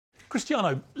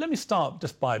Cristiano, let me start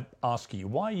just by asking you,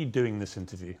 why are you doing this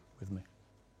interview with me?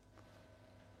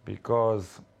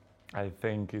 Because I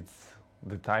think it's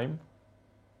the time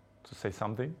to say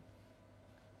something.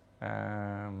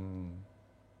 And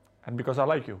because I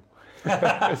like you.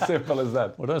 As simple as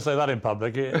that. Well, don't say that in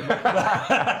public.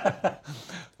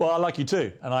 Well, I like you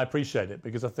too, and I appreciate it,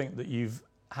 because I think that you've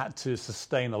had to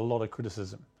sustain a lot of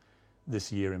criticism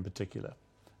this year in particular,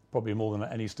 probably more than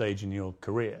at any stage in your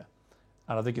career.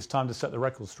 And I think it's time to set the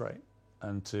record straight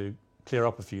and to clear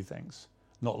up a few things,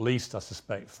 not least, I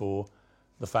suspect, for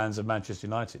the fans of Manchester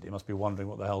United. You must be wondering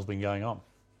what the hell's been going on.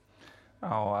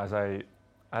 Oh, as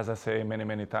I say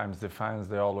many times, the fans,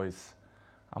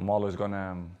 I'm always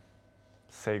gonna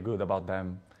say good about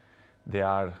them. They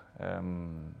are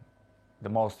the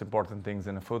most important things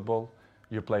in the football.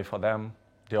 You play for them.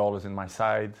 They're always in my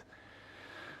side.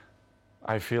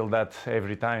 I feel that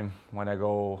every time when I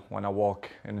walk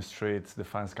in the streets, the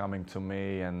fans coming to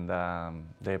me and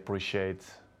they appreciate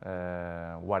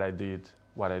what I do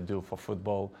for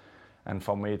football. And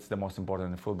for me, it's the most important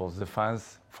in football. The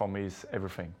fans, for me, is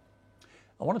everything.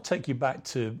 I want to take you back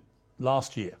to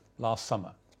last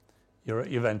summer. You're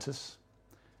at Juventus,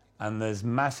 and there's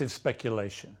massive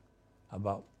speculation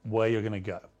about where you're going to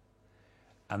go.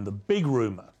 And the big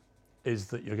rumour is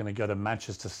that you're going to go to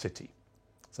Manchester City.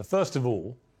 So first of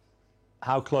all,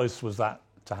 how close was that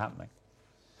to happening?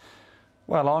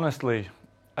 Well, honestly,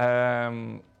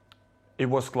 it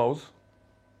was close.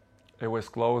 It was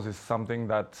close. It's something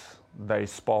that they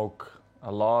spoke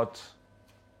a lot,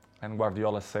 and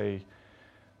Guardiola say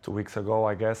 2 weeks ago,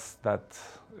 I guess, that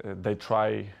they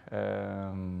try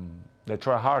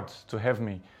hard to have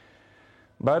me.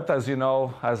 But as you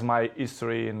know, as my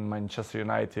history in Manchester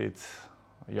United,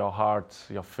 your heart,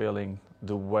 your feeling,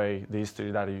 the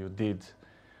history that you did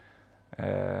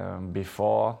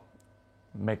before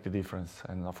make the difference.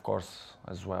 And of course,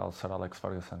 as well, Sir Alex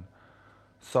Ferguson.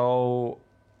 So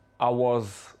I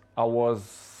was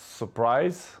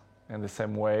surprised in the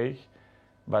same way,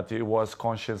 but it was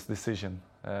conscious decision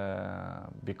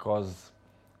because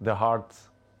the heart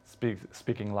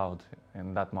speaking loud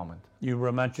in that moment. You were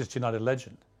a Manchester United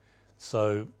legend.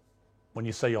 So when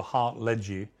you say your heart led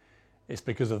you, it's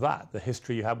because of that, the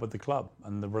history you had with the club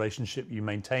and the relationship you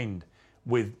maintained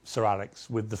with Sir Alex,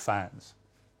 with the fans.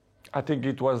 I think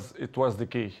it was the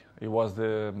key. It was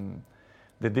the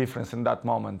difference in that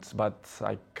moment. But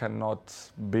I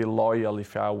cannot be loyal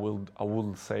if I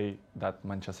will say that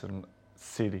Manchester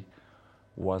City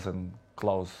wasn't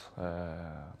close.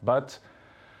 But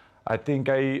I think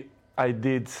I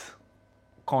did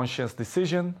conscious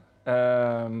decision.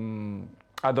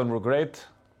 I don't regret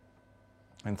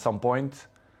at some point.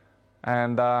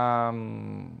 And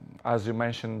as you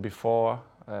mentioned before,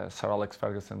 Sir Alex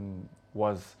Ferguson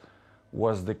was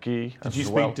the key.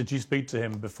 Did you speak to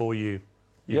him before you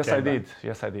Yes, came I back? did.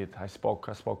 Yes, I did. I spoke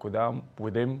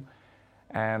with him,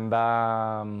 and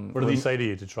what did he say to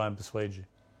you to try and persuade you?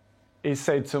 He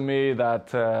said to me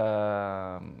that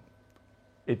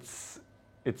it's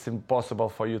impossible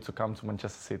for you to come to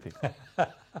Manchester City.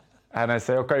 And I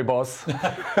say, okay, boss.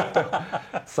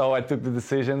 So I took the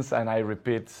decisions, and I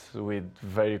repeat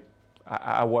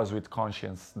I was with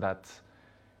conscience that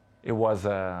it was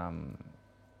a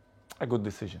good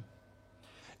decision.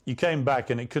 You came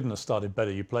back and it couldn't have started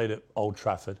better. You played at Old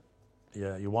Trafford.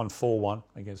 Yeah, you won 4-1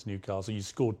 against Newcastle. You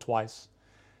scored twice.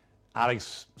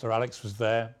 Sir Alex was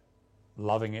there,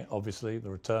 loving it, obviously, the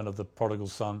return of the prodigal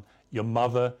son. Your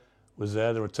mother was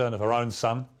there, the return of her own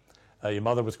son. Your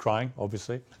mother was crying,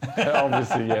 obviously.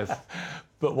 Obviously, yes.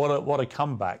 But what a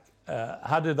comeback.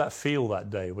 How did that feel that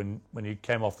day when you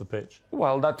came off the pitch?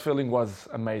 Well, that feeling was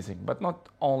amazing, but not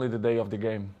only the day of the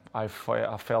game. I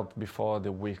felt before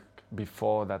the week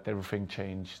before that everything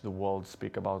changed. The world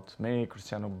speak about me,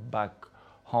 Cristiano, back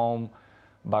home,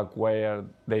 back where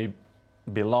they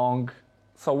belong.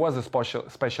 So it was a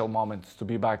special moment to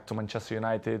be back to Manchester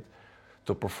United,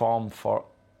 to perform for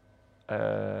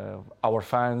our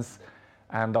fans,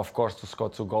 and of course to score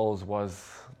 2 goals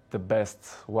was the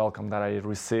best welcome that I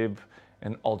received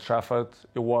in Old Trafford.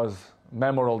 It was a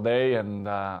memorable day and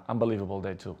unbelievable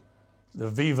day too. The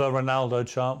Viva Ronaldo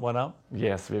chant went up?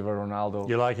 Yes, Viva Ronaldo.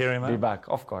 You like hearing that? Be back,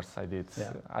 of course I did.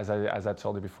 Yeah. As I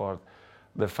told you before,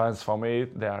 the fans for me,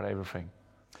 they are everything.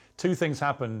 2 things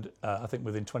happened, I think,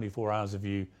 within 24 hours of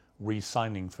you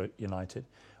re-signing for United.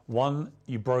 One,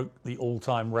 you broke the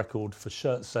all-time record for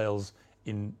shirt sales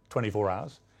in 24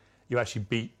 hours. You actually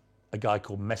beat a guy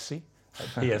called Messi at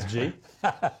PSG.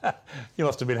 You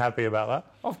must have been happy about that.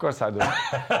 Of course I do.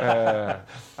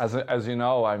 As you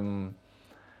know,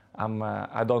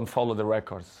 I don't follow the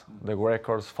records. The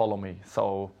records follow me.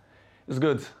 So It's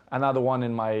good. Another one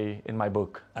in my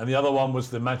book. And the other one was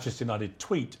the Manchester United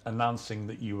tweet announcing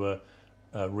that you were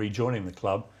rejoining the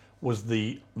club. Was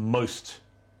the most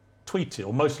tweeted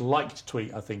or most liked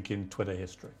tweet, I think, in Twitter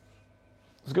history.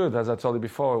 It's good, as I told you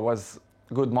before. It was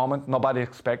a good moment. Nobody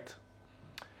expect,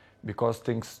 because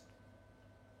things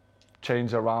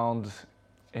change around,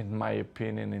 in my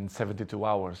opinion, in 72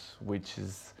 hours, which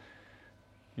is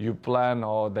you plan,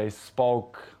 or they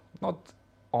spoke, not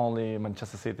only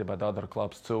Manchester City but other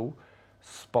clubs too,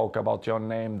 spoke about your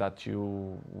name, that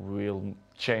you will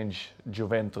change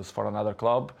Juventus for another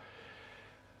club.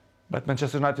 But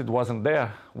Manchester United wasn't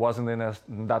there, wasn't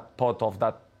in that pot of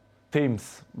that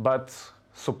teams, but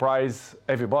surprised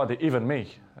everybody, even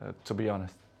me, to be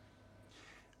honest.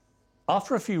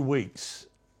 After a few weeks,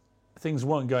 things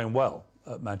weren't going well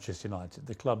at Manchester United.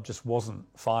 The club just wasn't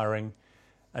firing.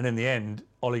 And in the end,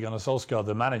 Ole Gunnar Solskjaer,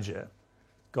 the manager,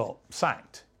 got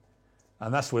sacked.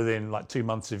 And that's within like 2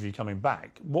 months of you coming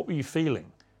back. What were you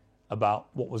feeling about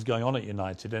what was going on at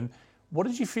United? And what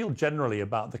did you feel generally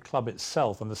about the club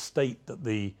itself and the state that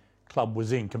the club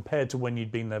was in compared to when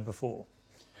you'd been there before?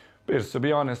 Piers, to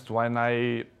be honest, when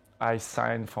I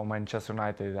signed for Manchester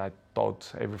United, I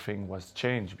thought everything was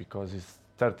changed, because it's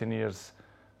 13 years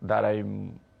that I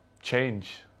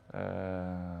changed.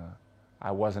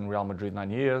 I was in Real Madrid 9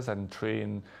 years and 3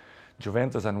 in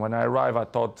Juventus. And when I arrived, I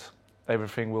thought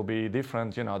everything will be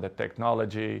different, you know, the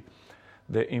technology,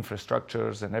 the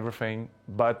infrastructures and everything.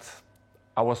 But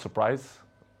I was surprised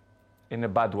in a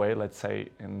bad way, let's say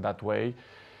in that way,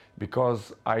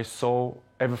 because I saw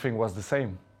everything was the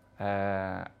same.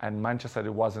 And Manchester,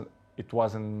 it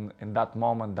wasn't in that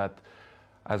moment that,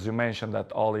 as you mentioned,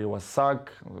 that Oli was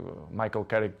sacked. Michael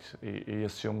Carrick, he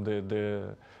assumed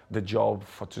the job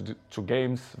for 2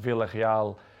 games,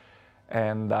 Villarreal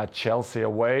and Chelsea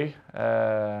away,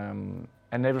 and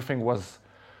everything was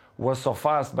so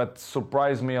fast, but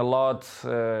surprised me a lot.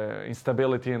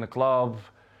 Instability in the club,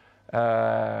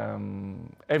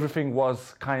 everything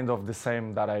was kind of the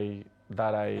same that I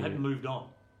hadn't moved on.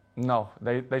 No,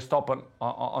 they stopped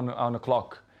on the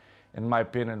clock, in my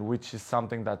opinion, which is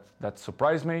something that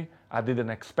surprised me. I didn't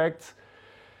expect.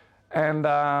 And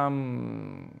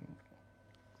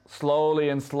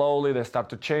slowly they start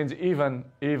to change. Even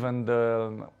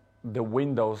the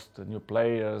windows, the new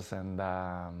players, and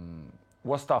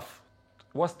was tough.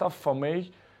 Was tough for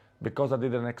me because I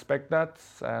didn't expect that.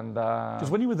 And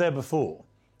because when you were there before,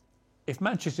 if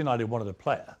Manchester United wanted a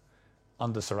player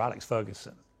under Sir Alex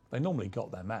Ferguson, they normally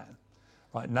got their man.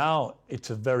 Right now, it's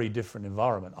a very different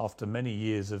environment. After many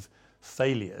years of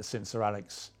failure since Sir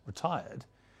Alex retired,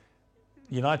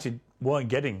 United weren't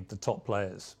getting the top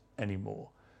players anymore.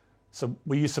 So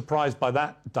were you surprised by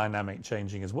that dynamic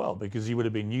changing as well? Because you would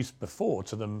have been used before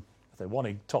to them, if they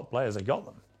wanted top players, they got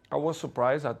them. I was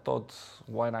surprised. I thought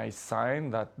when I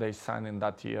signed, that they signed in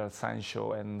that year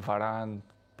Sancho and Varane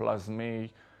plus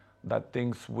me, that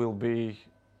things will be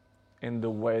in the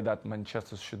way that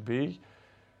Manchester should be.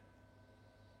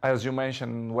 As you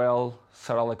mentioned, well,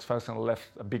 Sir Alex Ferguson left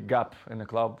a big gap in the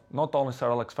club. Not only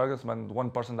Sir Alex Ferguson, but one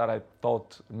person that I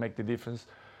thought make the difference,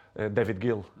 David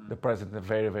Gill, the president, a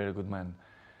very, very good man.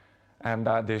 And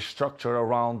the structure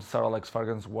around Sir Alex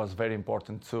Ferguson was very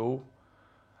important too.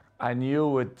 I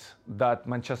knew that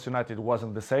Manchester United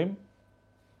wasn't the same,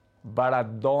 but I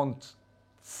don't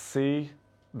see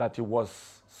that it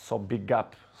was so big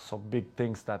gap, so big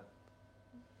things that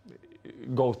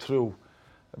go through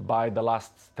by the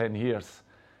last 10 years.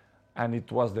 And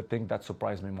it was the thing that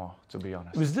surprised me more, to be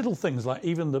honest. It was little things like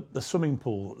even the swimming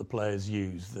pool that the players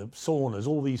use, the saunas,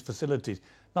 all these facilities.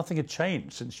 Nothing had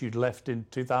changed since you'd left in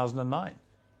 2009.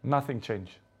 Nothing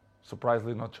changed.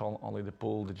 Surprisingly, not only the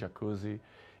pool, the jacuzzi,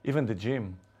 even the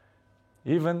gym.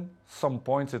 Even some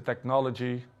points, the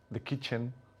technology, the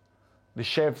kitchen, the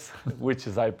chefs, which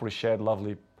is I appreciate,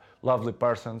 lovely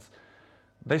persons.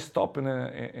 They stop in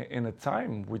a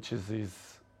time which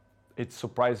it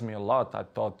surprised me a lot. I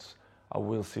thought I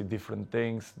will see different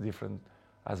things,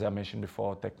 as I mentioned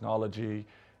before, technology,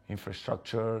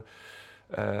 infrastructure.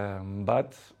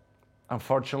 But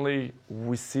unfortunately,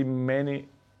 we see many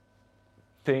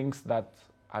things that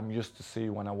I'm used to see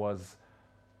when I was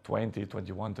 20,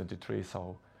 21, 23.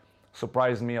 So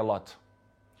surprised me a lot.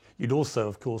 You'd also,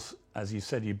 of course, as you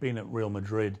said, you'd been at Real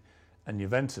Madrid and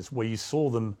Juventus, where you saw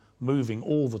them moving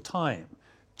all the time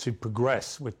to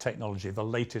progress with technology, the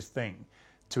latest thing,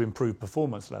 to improve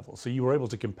performance levels. So you were able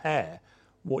to compare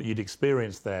what you'd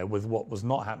experienced there with what was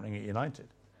not happening at United.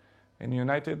 In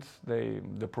United,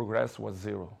 the progress was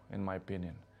zero, in my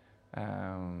opinion.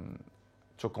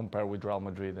 To compare with Real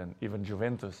Madrid and even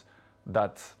Juventus,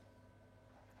 that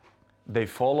they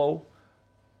follow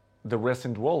the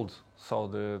recent world. So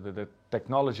the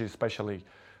technology, especially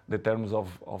the terms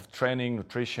of training,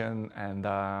 nutrition, and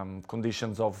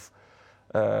conditions of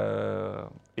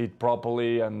eat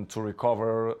properly and to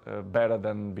recover better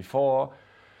than before,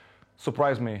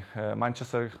 surprised me.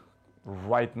 Manchester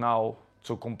right now,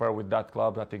 to compare with that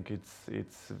club, I think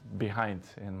it's behind,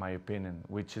 in my opinion,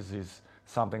 which is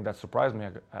something that surprised me.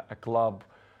 A club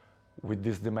with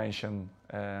this dimension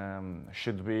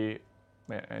should be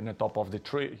in the top of the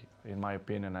tree, in my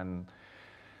opinion, and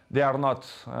they are not.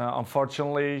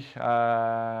 Unfortunately, they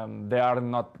are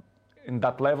not in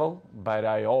that level, but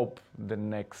I hope the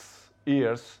next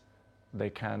years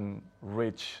they can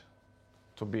reach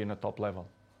to be in a top level.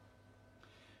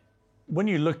 When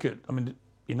you look at, I mean,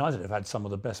 United have had some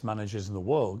of the best managers in the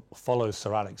world follow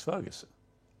Sir Alex Ferguson,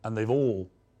 and they've all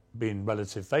been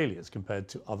relative failures compared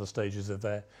to other stages of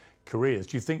their careers.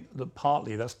 Do you think that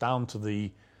partly that's down to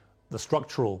the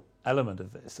structural element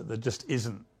of this, that there just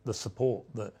isn't the support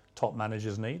that top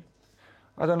managers need?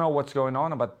 I don't know what's going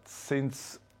on, but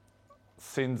since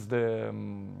the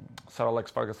Sir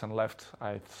Alex Ferguson left,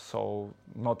 I saw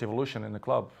not evolution in the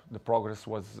club. The progress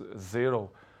was zero.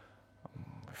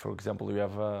 For example, you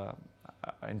have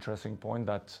an interesting point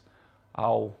that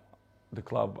how the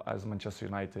club as Manchester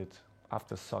United,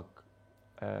 after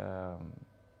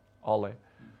Ole,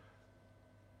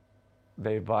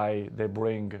 they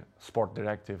bring sport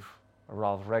directive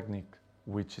Ralph Rangnick,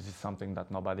 which is something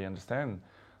that nobody understands.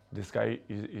 This guy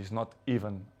is not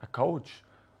even a coach.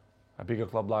 A bigger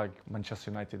club like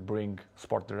Manchester United bring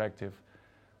sport directive,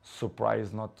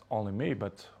 surprised not only me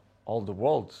but all the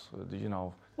world. You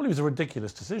know. Well, it was a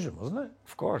ridiculous decision, wasn't it?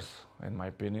 Of course, in my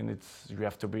opinion, you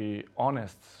have to be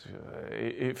honest.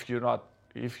 If you're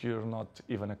not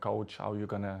even a coach, how are you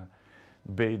gonna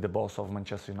be the boss of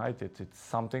Manchester United? It's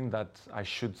something that I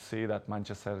should see that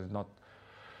Manchester is not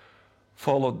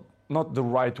followed not the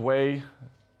right way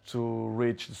to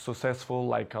reach successful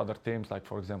like other teams, like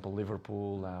for example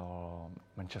Liverpool or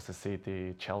Manchester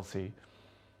City, Chelsea.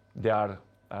 They are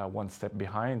one step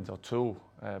behind or two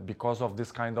because of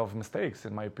this kind of mistakes.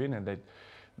 In my opinion,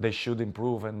 they should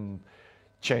improve and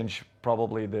change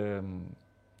probably the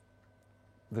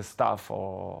staff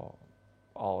or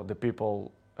the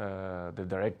people, the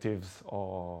directives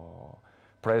or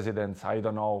presidents. I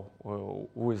don't know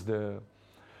who is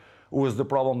the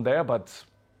problem there, but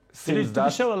did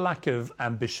it show a lack of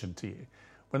ambition to you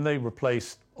when they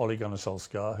replaced Ole Gunnar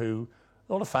Solskjaer, who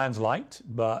a lot of fans liked,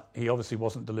 but he obviously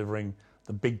wasn't delivering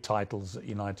the big titles that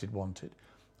United wanted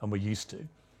and were used to.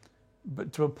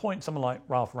 But to a point, someone like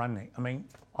Ralph Rangnick, I mean,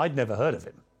 I'd never heard of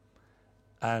him.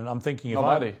 And I'm thinking,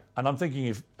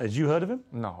 had you heard of him?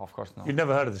 No, of course not. You'd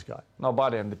never heard of this guy?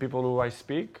 Nobody, and the people who I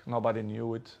speak, nobody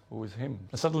knew it. Who is him?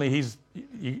 And suddenly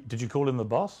did you call him the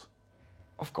boss?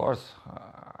 Of course,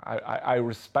 I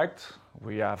respect.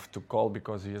 We have to call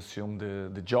because he assumed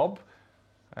the job.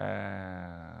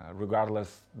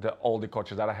 Regardless, all the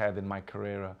coaches that I had in my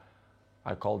career,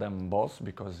 I call them boss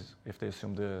because if they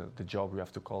assume the job, we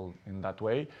have to call in that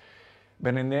way.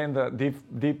 But in the end,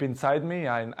 deep inside me,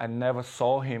 I never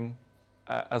saw him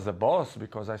as a boss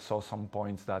because I saw some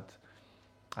points that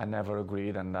I never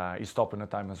agreed, and he stopped in the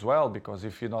time as well. Because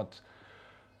if you're not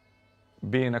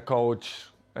being a coach,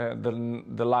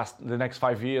 the next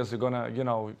 5 years,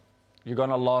 you're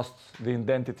gonna lost the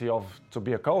identity to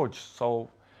be a coach. So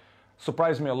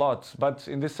surprised me a lot. But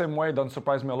in the same way, don't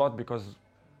surprise me a lot because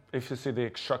if you see the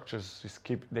structures,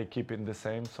 they keep it the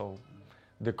same. So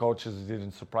the coaches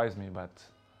didn't surprise me, but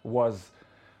was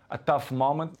a tough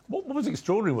moment. What was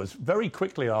extraordinary was very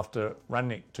quickly after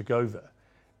Rangnick took over,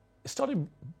 he started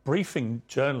briefing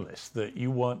journalists that you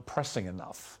weren't pressing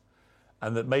enough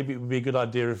and that maybe it would be a good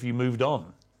idea if you moved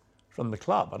on from the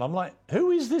club. And I'm like,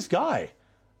 who is this guy?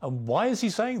 And why is he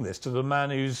saying this to the man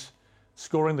who's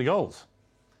scoring the goals?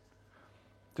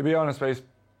 To be honest,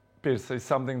 Piers, it's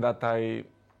something that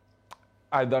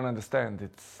I don't understand.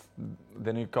 It's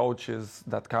the new coaches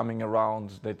that coming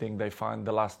around, they think they find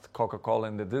the last Coca-Cola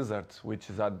in the desert, which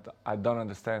is I don't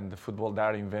understand. The football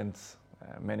there invents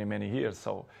many years.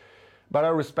 So, but I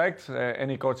respect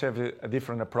any coach have a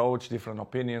different approach, different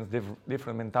opinions,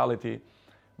 different mentality,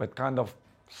 but kind of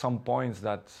some points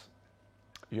that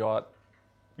you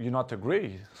not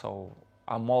agree. So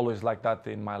I'm always like that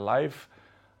in my life.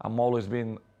 I'm always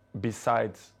been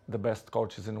besides the best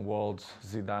coaches in the world,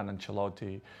 Zidane,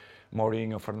 Ancelotti,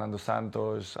 Mourinho, Fernando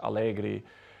Santos, Allegri.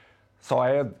 So I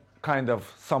had kind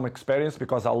of some experience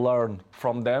because I learned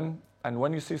from them. And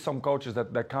when you see some coaches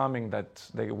that they're coming, that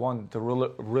they want to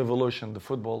revolution the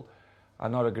football, I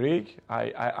not agree.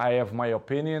 I have my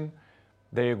opinion,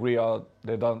 they agree or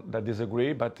they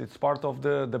disagree, but it's part of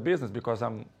the business, because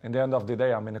in the end of the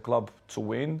day, I'm in a club to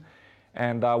win,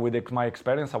 and with my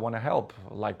experience, I want to help,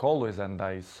 like always, and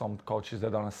some coaches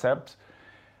that don't accept,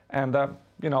 and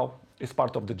it's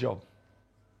part of the job.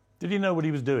 Did he know what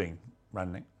he was doing,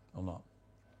 Rangnick, or not?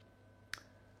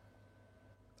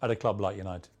 At a club like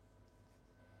United?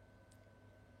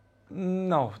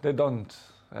 No, they don't.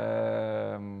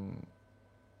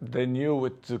 They knew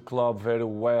with the club very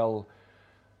well,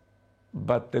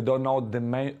 but they don't know the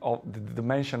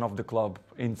dimension of the club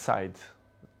inside,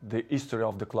 the history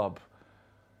of the club,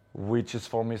 which is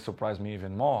for me surprised me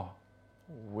even more,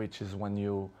 which is when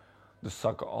the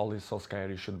soccer Ole Solskjaer,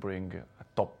 you should bring a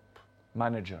top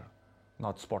manager,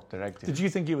 not sport director. Did you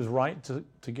think it was right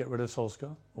to get rid of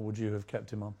Solskjaer, or would you have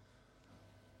kept him on?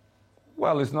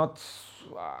 Well, it's not.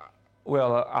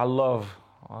 Well, I love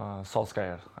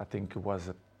Solskjaer. I think he was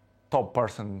a top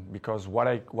person, because what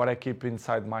I keep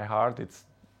inside my heart, it's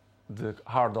the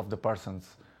heart of the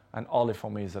persons, and Ole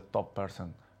for me is a top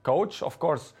person. Coach, of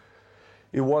course,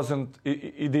 he wasn't.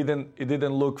 He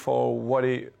didn't look for what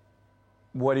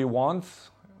he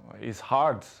wants. It's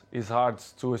hard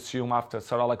to assume after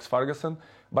Sir Alex Ferguson,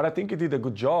 but I think he did a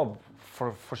good job.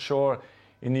 For sure,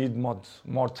 he need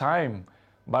more time,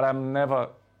 but I'm never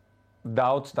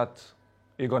doubt that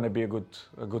he's going to be a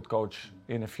good coach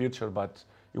in the future. But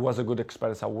it was a good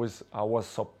experience. I was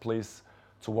so pleased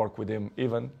to work with him,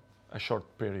 even a short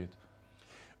period.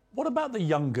 What about the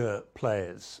younger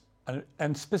players,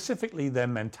 and specifically their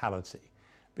mentality?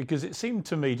 Because it seemed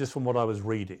to me, just from what I was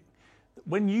reading, that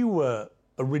when you were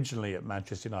originally at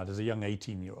Manchester United as a young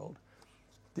 18-year-old,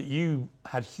 that you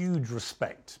had huge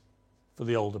respect for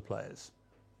the older players,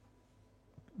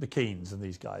 the Keanes and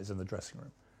these guys in the dressing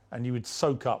room, and you would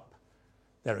soak up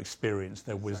their experience,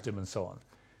 their wisdom, and so on.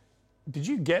 Did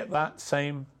you get that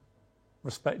same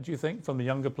respect, do you think, from the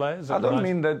younger players? I don't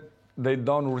mean that they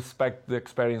don't respect the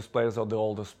experienced players or the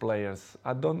oldest players.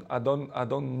 I don't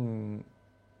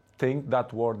think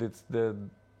that word is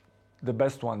the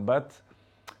best one, but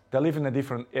they live in a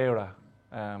different era.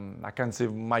 I can see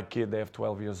my kid, they have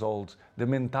 12 years old. The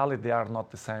mentality, they are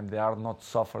not the same. They are not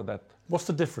suffer that. What's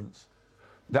the difference?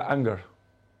 The anger.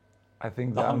 I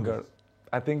think the anger.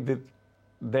 I think that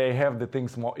they have the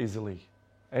things more easily.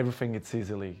 Everything it's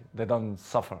easily. They don't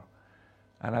suffer.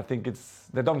 And I think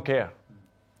they don't care.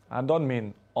 I don't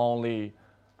mean only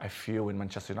a few in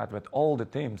Manchester United, but all the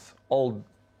teams, all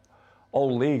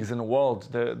leagues in the world,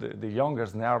 the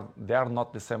youngers, they are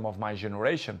not the same of my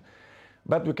generation.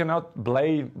 But we cannot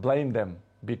blame them,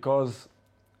 because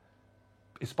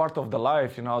it's part of the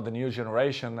life, the new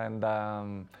generation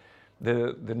and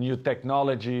the new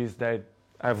technologies that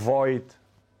avoid,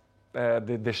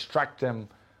 they distract them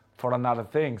for another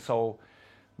thing. So,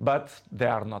 but they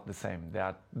are not the same.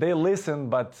 They listen,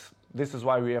 but this is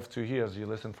why we have 2 years. You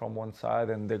listen from one side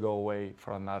and they go away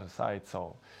from another side.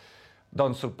 So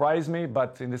don't surprise me,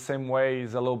 but in the same way,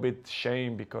 it's a little bit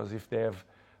shame, because if they have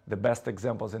the best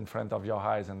examples in front of your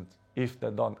eyes, and if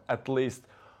they don't at least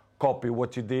copy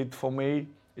what you did for me,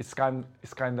 it's kind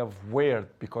of weird,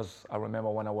 because I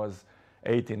remember when I was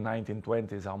 18, 19,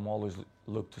 20s, I'm always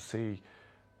look to see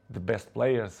the best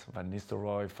players, Van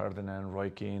Nistelrooy, Ferdinand, Roy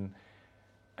Keane,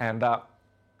 and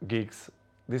Giggs.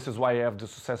 This is why I have the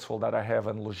successful that I have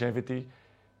and longevity,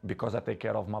 because I take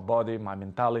care of my body, my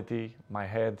mentality, my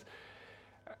head,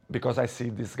 because I see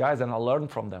these guys and I learn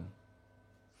from them.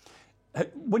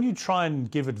 When you try and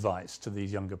give advice to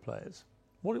these younger players,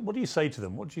 what do you say to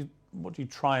them? What do you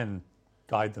try and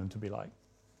guide them to be like?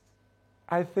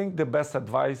 I think the best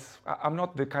advice, I'm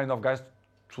not the kind of guy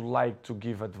to like to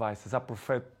give advices. I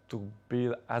prefer to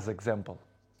be as example.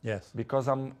 Yes. Because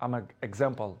I'm an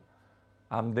example.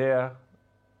 I'm there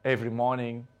every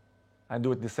morning. I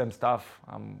do the same stuff.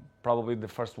 I'm probably the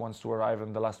first ones to arrive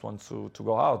and the last ones to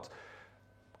go out.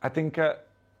 I think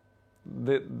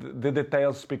the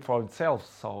details speak for itself.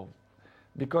 So,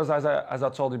 because as I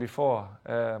told you before,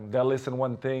 they listen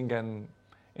one thing and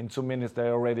in 2 minutes they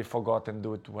already forgot and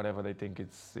do it whatever they think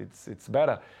it's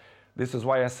better. This is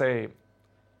why I say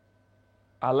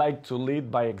I like to lead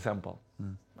by example.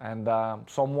 And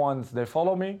some ones they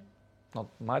follow me, not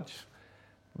much,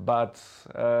 but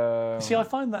see,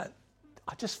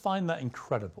 I just find that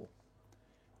incredible.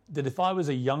 That if I was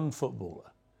a young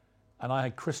footballer and I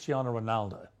had Cristiano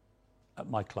Ronaldo at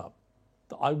my club,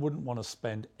 that I wouldn't want to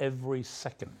spend every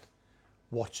second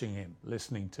watching him,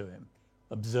 listening to him,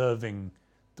 observing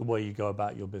the way you go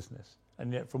about your business.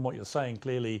 And yet, from what you're saying,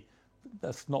 clearly,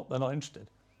 they're not interested.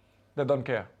 They don't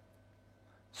care.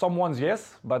 Some ones,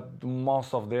 yes, but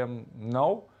most of them,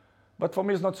 no. But for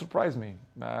me, it's not surprise me.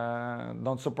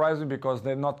 Don't surprise me because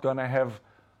they're not going to have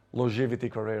longevity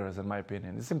careers, in my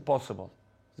opinion. It's impossible.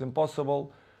 It's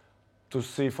impossible to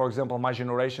see, for example, my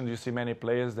generation, you see many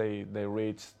players, they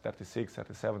reach 36,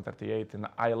 37, 38 in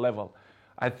a high level.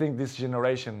 I think this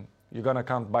generation, you're going to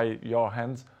count by your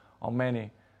hands how many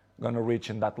going to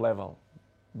reach in that level,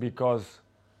 because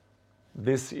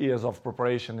these years of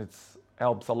preparation, it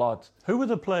helps a lot. Who are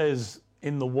the players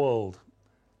in the world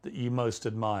that you most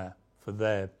admire for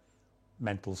their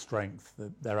mental strength,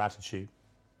 their attitude?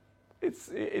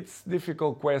 It's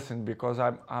difficult question because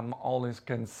I'm always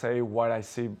can say what I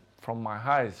see from my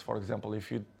eyes. For example,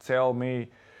 if you tell me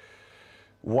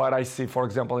what I see, for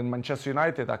example, in Manchester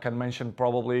United, I can mention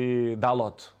probably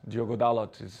Dalot, Diogo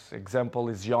Dalot. His example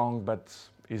is young, but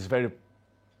he's very,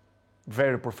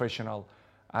 very professional.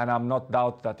 And I'm not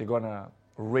doubt that he's gonna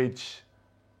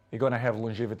have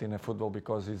longevity in the football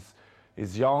because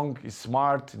he's young, he's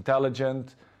smart,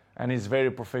 intelligent, and he's very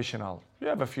professional. You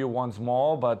have a few ones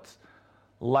more, but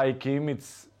like him,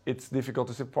 it's difficult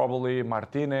to see. Probably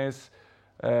Martinez,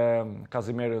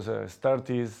 Casemiro's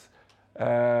 30s,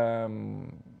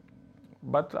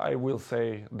 but I will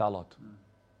say Dalot.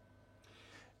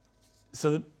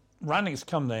 So Rangnick's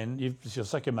come then, it's your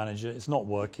second manager, it's not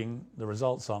working, the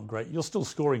results aren't great. You're still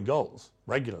scoring goals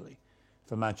regularly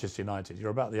for Manchester United. You're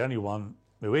about the only one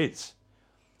who is.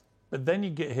 But then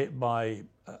you get hit by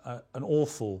an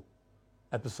awful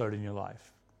episode in your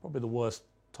life, probably the worst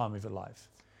time of your life,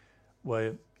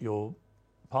 where your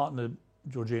partner,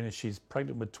 Georgina, she's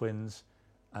pregnant with twins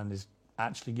and is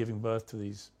actually giving birth to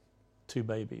these 2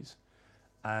 babies.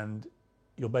 And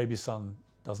your baby son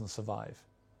doesn't survive.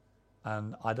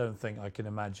 And I don't think I can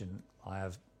imagine, I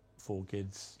have 4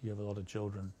 kids, you have a lot of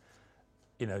children.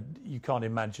 You know, you can't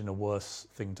imagine a worse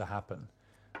thing to happen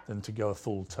than to go a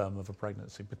full term of a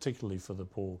pregnancy, particularly for the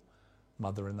poor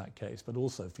mother in that case, but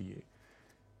also for you.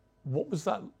 What was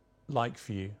that like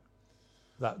for you,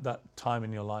 that time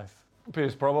in your life?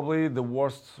 It's probably the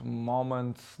worst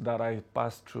moment that I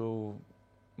passed through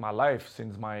my life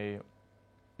since my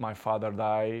father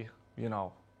died. You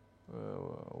know,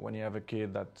 when you have a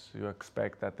kid, that you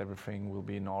expect that everything will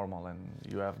be normal, and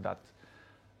you have that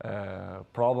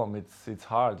problem. It's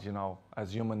hard, you know,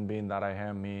 as human being that I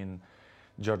am. Me and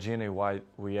Georgina,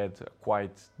 we had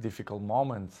quite difficult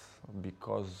moments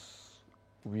because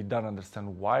we don't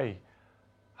understand why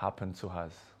happened to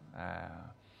us.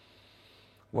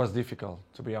 Was difficult,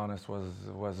 to be honest.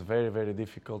 Was very, very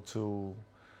difficult to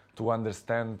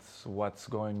understand what's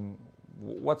going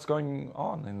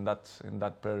on in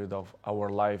that period of our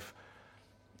life.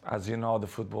 As you know, the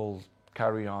football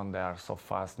carry on. They are so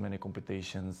fast, many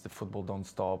competitions. The football don't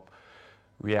stop.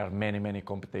 We have many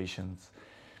competitions.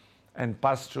 And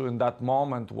pass through in that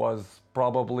moment was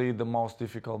probably the most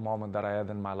difficult moment that I had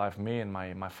in my life. Me and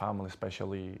my family,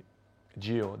 especially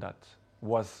Gio, that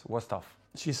was tough.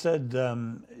 She said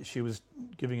she was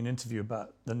giving an interview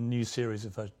about the new series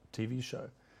of her TV show.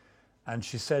 And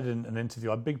she said in an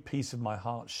interview, a big piece of my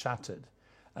heart shattered.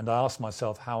 And I asked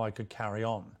myself how I could carry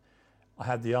on. I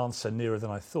had the answer nearer than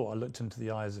I thought. I looked into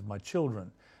the eyes of my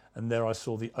children, and there I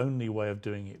saw the only way of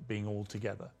doing it being all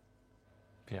together.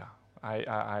 Yeah,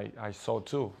 I saw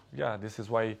too. Yeah, this is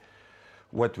why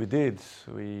what we did.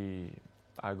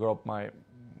 I grew up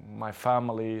my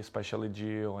family, especially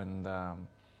Gio, and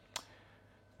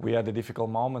we had the difficult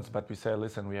moments, but we said,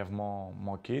 listen, we have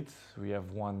more kids. We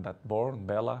have one that born,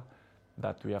 Bella,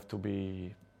 that we have to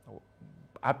be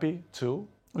happy too.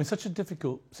 I mean, such a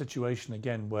difficult situation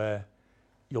again, where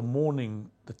you're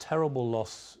mourning the terrible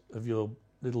loss of your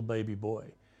little baby boy,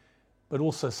 but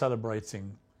also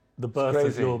celebrating the birth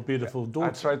of your beautiful daughter.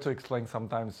 I try to explain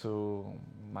sometimes to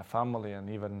my family and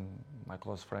even my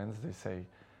close friends. They say,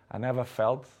 I never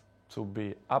felt to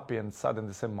be happy and sad in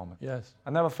the same moment. Yes.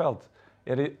 I never felt.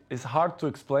 It's hard to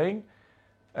explain.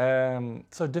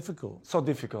 So difficult. So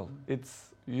difficult.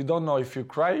 You don't know if you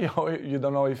cry or you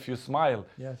don't know if you smile.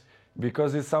 Yes.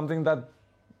 Because it's something that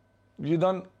you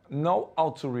don't know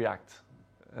how to react.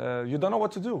 You don't know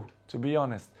what to do, to be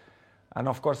honest. And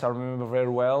of course, I remember very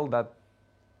well that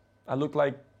I looked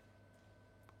like,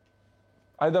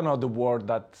 I don't know the word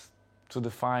to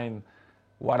define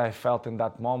what I felt in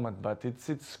that moment, but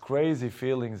it's crazy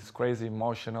feelings, it's crazy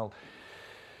emotional.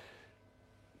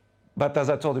 But as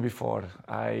I told you before,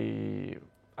 I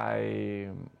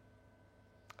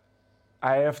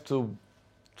have to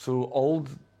hold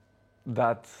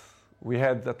that we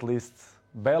had at least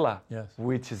Bella, yes,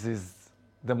 which is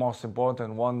the most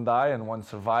important. One die and one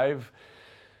survive,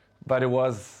 but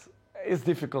it's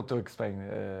difficult to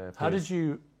explain. How did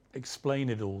you explain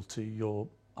it all to your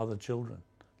other children?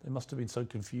 They must have been so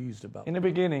confused about In the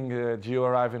beginning, Gio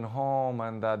arriving home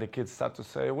and the kids start to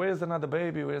say, "Where's another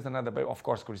baby? Where's another baby?" Of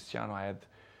course, Cristiano, I had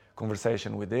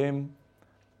conversation with him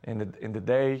in the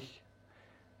day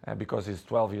because he's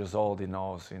 12 years old. He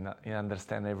knows, he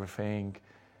understands everything.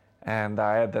 And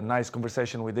I had a nice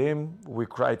conversation with him. We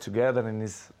cried together in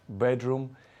his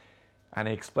bedroom, and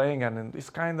he explained, and it's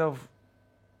kind of,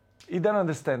 he didn't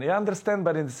understand. He understand,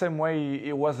 but in the same way,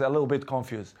 he was a little bit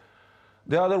confused.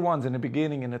 The other ones in the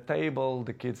beginning, in the table,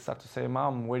 the kids start to say,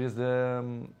 "Mom, where is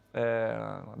the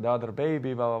other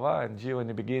baby?" Blah blah blah. And Gio, in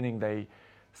the beginning, they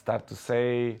start to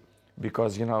say,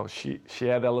 because she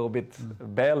had a little bit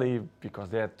belly because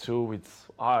they had two. It's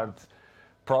hard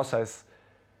process.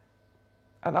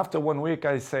 And after 1 week,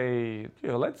 I say,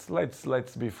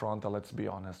 let's be frontal, let's be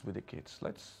honest with the kids.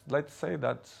 Let's say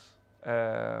that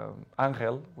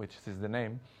Angel, which is the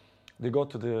name, they go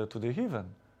to the heaven.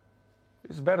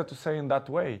 It's better to say in that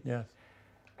way. Yes.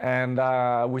 And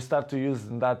we start to use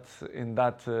in that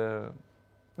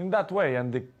way.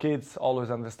 And the kids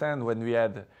always understand when we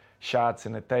had shots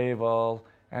in the table,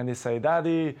 and they say,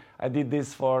 "Daddy, I did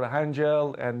this for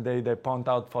Angel," and they point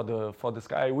out for the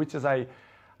sky, which is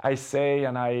I say,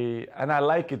 and I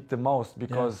like it the most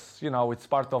because it's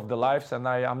part of the lives, and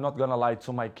I'm not gonna lie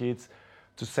to my kids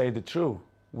to say the truth,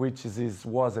 which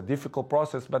was a difficult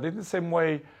process. But in the same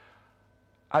way,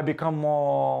 I become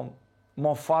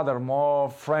more father, more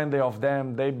friendly of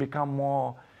them. They become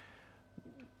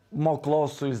more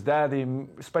close to his daddy,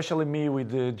 especially me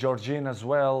with Georgine as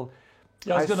well.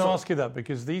 Yeah, I was going to ask you that,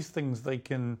 because these things, they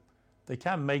can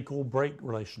make or break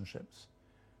relationships,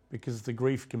 because the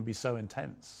grief can be so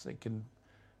intense. It can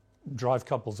drive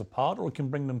couples apart, or it can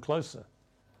bring them closer.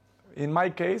 In my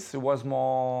case, it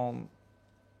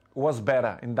was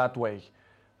better in that way.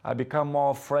 I become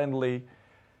more friendly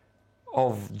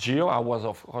of Gio. I was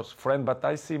of course friend, but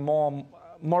I see more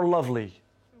lovely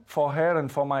for her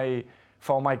and for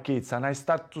my kids, and I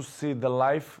start to see the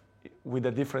life with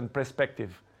a different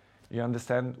perspective. You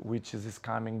understand, which is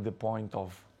coming the point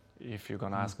of, if you're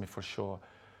gonna ask me for sure,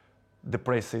 the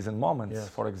pre-season moments. Yes.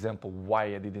 For example,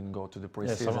 why I didn't go to the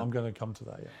pre-season. Yes, I'm going to come to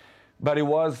that. Yeah. But it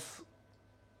was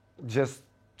just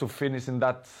to finish in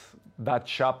that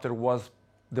chapter was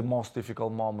the most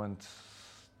difficult moment.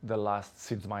 The last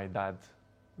since my dad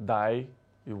died,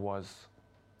 it was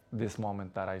this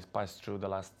moment that I passed through the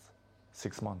last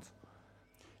 6 months.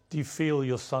 Do you feel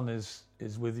your son is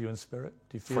with you in spirit?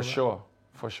 Do you feel for sure?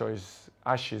 For sure, his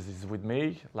ashes is with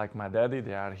me, like my daddy.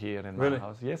 They are here in my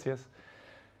house. Yes.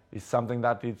 It's something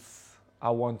that I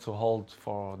want to hold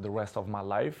for the rest of my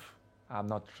life. I'm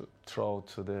not thrown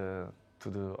to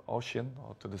the ocean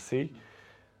or to the sea.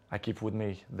 I keep with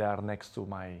me. They are next to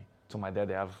my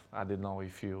daddy. I don't know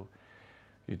if you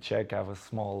check. I have a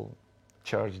small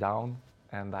church down,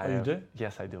 and you do?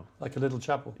 Yes, I do. Like a little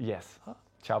chapel. Yes,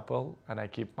 chapel, and I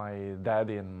keep my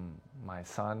daddy and my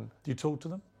son. Do you talk to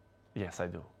them? Yes, I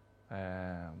do.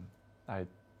 I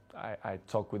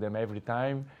talk with them every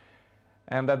time,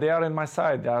 and that they are in my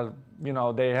side. They are,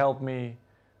 they help me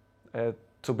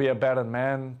to be a better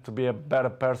man, to be a better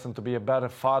person, to be a better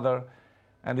father.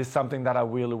 And it's something that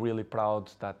I'm really, really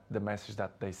proud that the message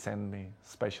that they send me,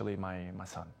 especially my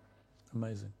son.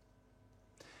 Amazing.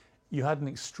 You had an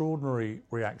extraordinary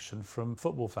reaction from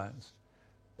football fans,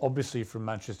 obviously from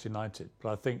Manchester United,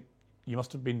 but I think you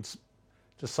must have been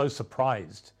just so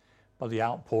surprised by the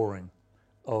outpouring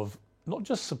of not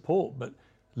just support, but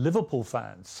Liverpool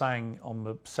fans sang on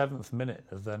the 7th minute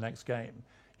of their next game,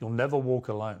 "You'll never walk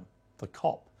alone." The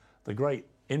Kop, the great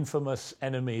infamous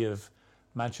enemy of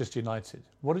Manchester United.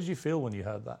 What did you feel when you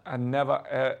heard that? I never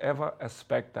ever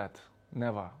expect that.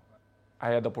 Never. I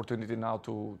had the opportunity now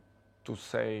to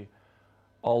say,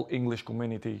 all English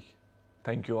community,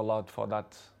 thank you a lot for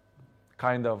that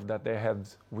kind of that they had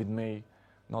with me,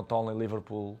 not only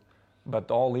Liverpool,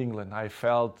 but all England. I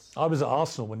was at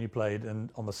Arsenal when you played, and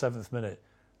on the 7th minute,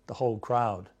 the whole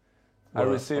crowd I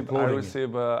received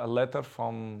a letter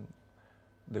from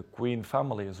the Queen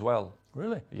family as well.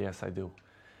 Really? Yes, I do.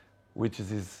 Which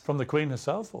is from the Queen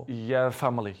herself, or? Yeah,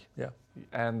 family. Yeah.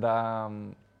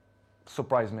 And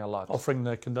surprised me a lot. Offering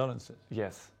their condolences?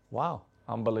 Yes. Wow.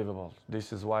 Unbelievable.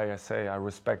 This is why I say I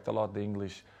respect a lot the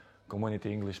English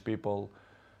community, English people,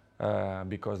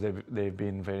 because they've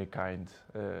been very kind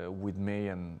with me,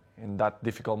 and in that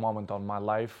difficult moment of my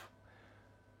life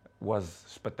was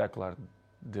spectacular.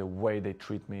 The way they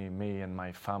treat me and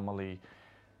my family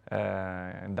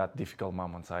in that difficult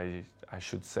moments. I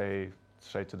should say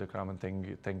straight to the crowd and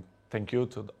thank you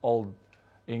to the all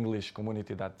English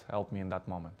community that helped me in that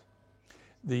moment.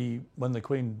 When the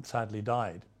Queen sadly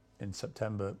died in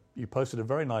September, you posted a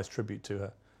very nice tribute to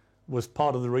her was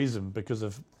part of the reason because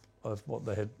of what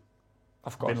they had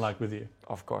Of course. been like with you.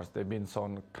 Of course, they've been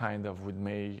so kind of with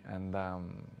me, and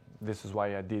this is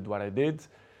why I did what I did.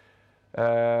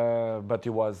 But it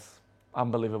was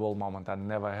unbelievable moment. I'm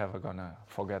never ever gonna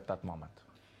forget that moment.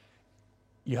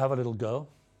 You have a little girl,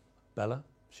 Bella.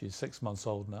 She's 6 months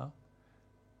old now.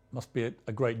 Must be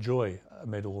a great joy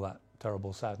amid all that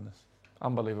terrible sadness.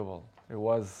 Unbelievable. It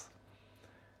was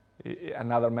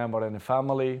another member in the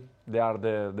family. They are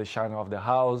the shine of the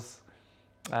house,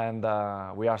 and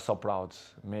we are so proud.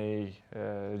 Me,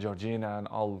 Georgina, and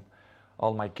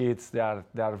all my kids. They are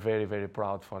very, very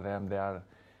proud for them.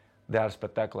 They are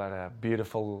spectacular. A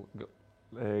beautiful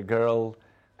girl,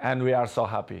 and we are so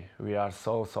happy. We are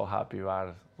so happy.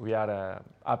 We are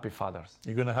happy fathers.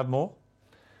 You're going to have more?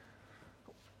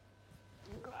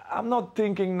 I'm not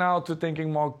thinking now to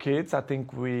thinking more kids. I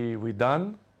think we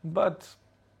done, but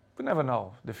we never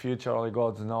know. The future only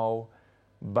God knows.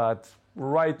 But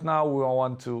right now we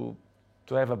want to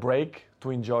have a break,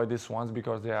 to enjoy these ones,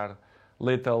 because they are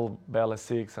little. Bella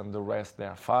 6 and the rest they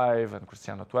are 5 and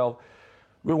Cristiano 12.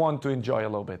 We want to enjoy a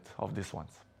little bit of these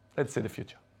ones. Let's see the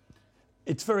future.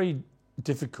 It's very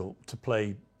difficult to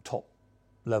play top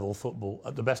level football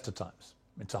at the best of times.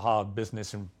 It's a hard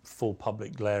business in full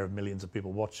public glare of millions of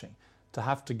people watching. To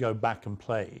have to go back and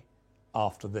play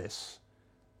after this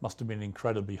must have been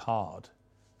incredibly hard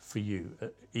for you,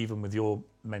 even with your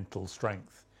mental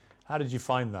strength. How did you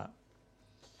find that?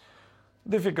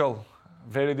 Difficult,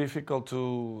 very difficult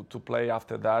to play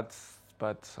after that.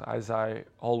 But as I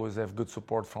always have good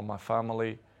support from my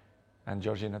family, and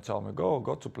Georgina told me, go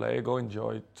to play, go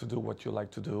enjoy, to do what you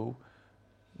like to do.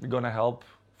 We're gonna help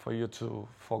for you to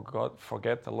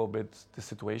forget a little bit the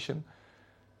situation.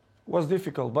 It was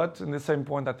difficult, but in the same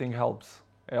point, I think helps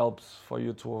for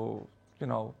you to,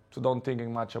 to don't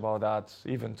thinking much about that.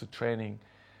 Even to training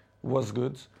was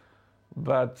good,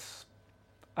 but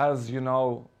as you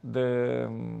know,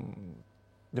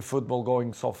 the football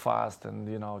going so fast,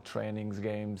 and trainings,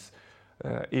 games,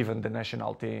 even the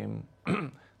national team,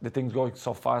 the things going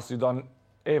so fast, you don't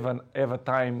even have a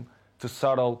time to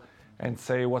settle and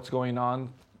say what's going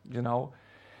on,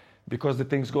 because the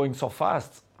things going so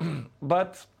fast.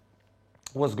 But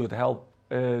was good.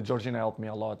 Georgina helped me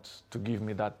a lot to give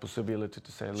me that possibility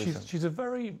to say, listen. She's a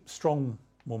very strong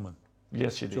woman.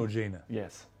 Yes, she did. Georgina.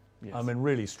 Yes. I mean,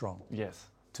 really strong. Yes.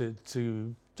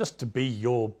 Just to be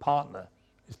your partner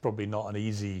is probably not an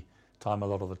easy time a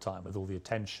lot of the time, with all the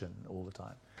attention all the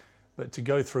time. But to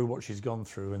go through what she's gone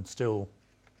through and still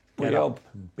get up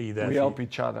and be there. We help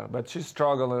each other. But she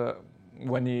struggled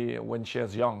when she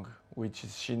was young, which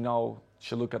is she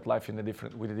look at life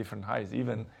with a different eyes.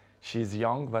 Even she's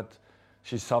young, but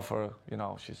she suffer.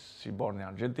 She born in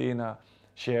Argentina.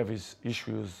 She have his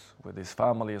issues with his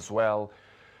family as well.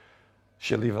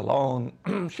 She live alone.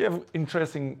 She have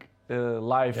interesting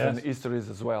life and histories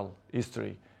as well.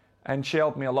 And she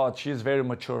helped me a lot. She's very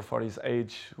mature for his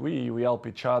age. We help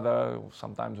each other.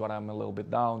 Sometimes when I'm a little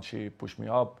bit down, she push me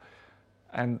up,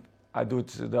 and I do it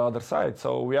to the other side.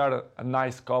 So we are a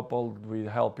nice couple. We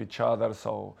help each other.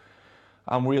 So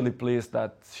I'm really pleased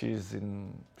that she's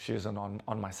on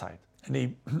my side.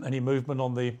 Any movement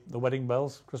on the wedding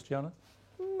bells, Cristiano?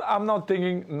 I'm not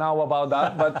thinking now about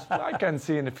that, but I can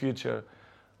see in the future.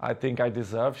 I think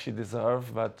she deserves,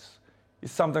 but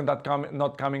it's something that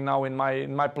not coming now in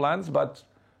my plans, but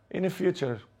in the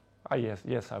future,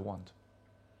 yes, I want.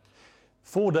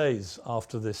 4 days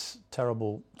after this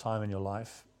terrible time in your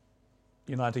life,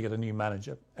 United get a new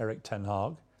manager, Erik ten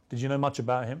Hag. Did you know much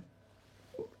about him?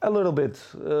 A little bit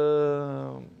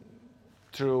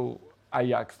through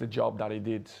Ajax, the job that he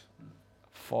did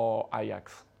for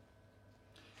Ajax.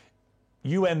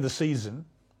 You end the season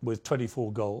with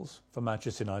 24 goals for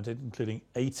Manchester United, including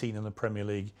 18 in the Premier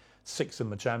League, 6 in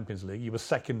the Champions League. You were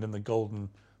second in the Golden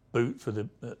Boot for the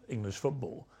English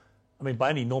football. I mean,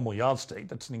 by any normal yardstick,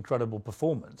 that's an incredible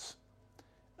performance.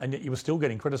 And yet you were still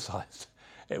getting criticised.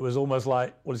 It was almost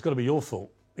like, well, it's got to be your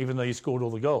fault, even though you scored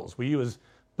all the goals. Were you as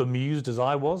bemused as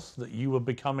I was that you were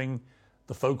becoming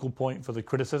the focal point for the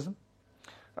criticism?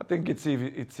 I think it's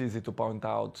easy to point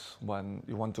out when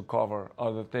you want to cover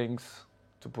other things,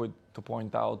 to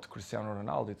point out Cristiano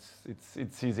Ronaldo.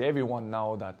 It's easy. Everyone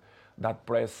know that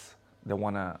press, they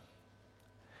wanna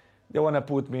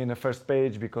put me in the first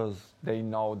page because they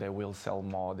know they will sell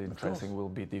more. The dressing will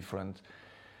be different,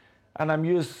 and I'm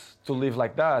used to live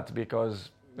like that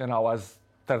because I was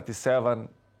 37.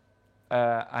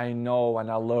 I know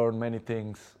and I learn many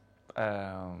things.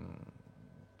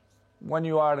 When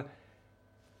you are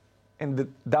in the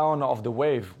down of the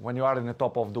wave, when you are in the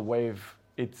top of the wave,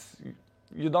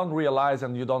 you don't realize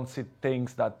and you don't see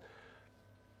things that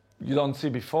you don't see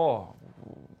before,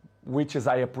 which is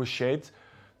I appreciate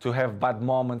to have bad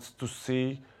moments to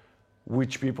see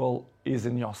which people is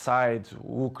in your side,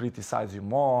 who criticize you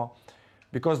more,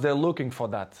 because they're looking for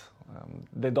that.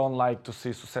 They don't like to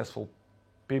see successful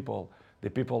people. The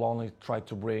people only try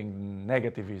to bring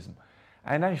negativism.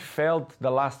 And I felt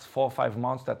the last 4 or 5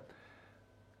 months that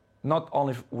not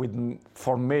only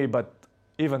for me, but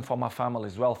even for my family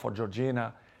as well, for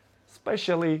Georgina,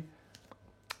 especially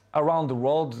around the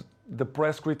world, the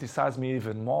press criticize me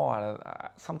even more.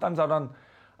 Sometimes I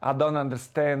don't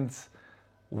understand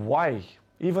why.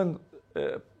 Even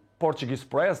Portuguese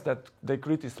press that they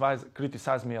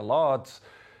criticize me a lot.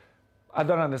 I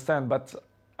don't understand, but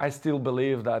I still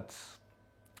believe that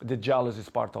the jealousy is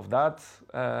part of that.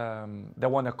 They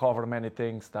want to cover many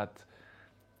things that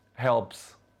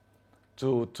helps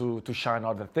to shine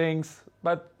other things.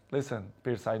 But listen,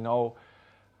 Piers, I know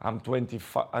I'm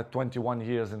 21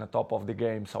 years in the top of the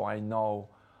game, so I know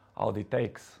how it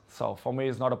takes. So for me,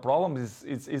 it's not a problem.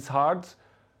 It's hard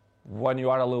when you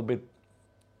are a little bit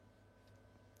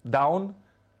down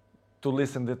to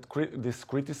listen to this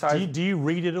criticism. Do you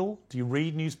read it all? Do you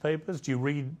read newspapers? Do you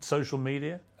read social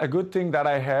media? A good thing that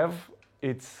I have,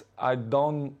 it's I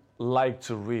don't like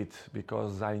to read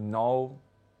because I know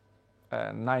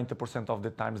 90% of the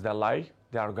times they lie.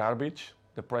 They are garbage.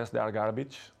 The press, they are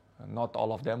garbage. Not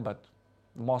all of them, but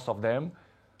most of them.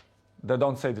 They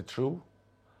don't say the truth.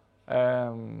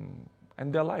 And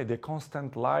they lie. They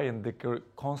constant lie and they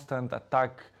constant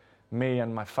attack me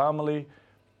and my family.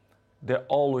 They're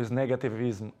always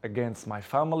negativism against my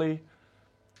family.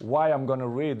 Why I'm gonna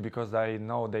read? Because I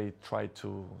know they try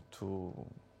to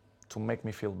make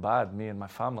me feel bad, me and my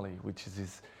family, which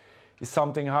is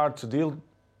something hard to deal.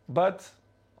 But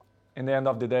in the end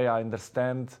of the day, I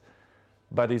understand.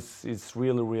 But it's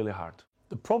really, really hard.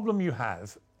 The problem you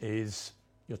have is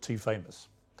you're too famous.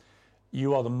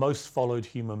 You are the most followed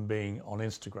human being on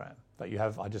Instagram that you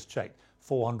have. I just checked,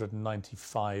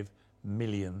 495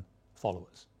 million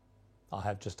followers. I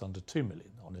have just under 2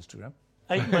 million on Instagram,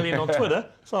 8 million on Twitter.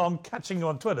 So I'm catching you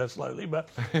on Twitter slowly, but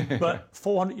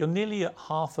 400. You're nearly at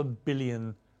 500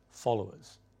 million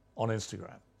followers on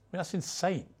Instagram. I mean, that's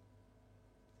insane.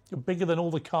 You're bigger than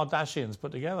all the Kardashians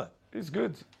put together. It's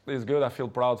good. It's good. I feel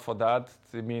proud for that.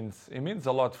 It means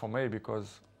a lot for me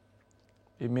because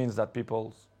it means that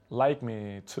people like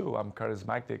me too. I'm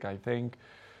charismatic. I think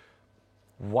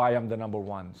why I'm the number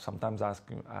one. Sometimes I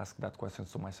ask that question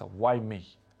to myself. Why me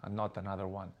and not another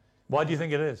one? Why do you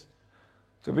think it is?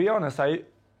 To be honest,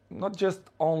 not just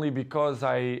only because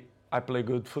I play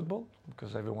good football,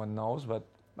 because everyone knows, but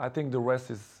I think the rest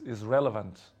is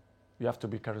relevant. You have to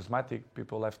be charismatic.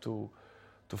 People have to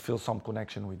feel some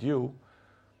connection with you.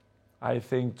 I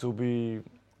think to be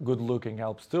good looking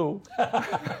helps too.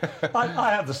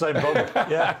 I have the same problem.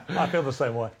 Yeah, I feel the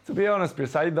same way. To be honest,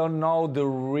 Piers, I don't know the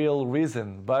real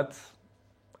reason, but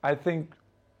I think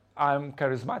I'm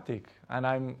charismatic and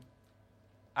I'm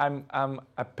a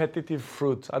appetitive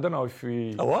fruit. I don't know if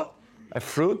we... A what? A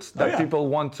fruit that people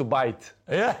want to bite.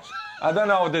 Yeah. I don't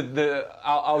know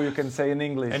how you can say in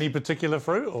English. Any particular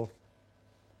fruit or?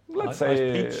 Let's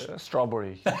say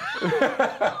strawberry.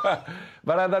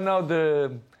 But I don't know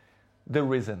the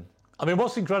reason. I mean,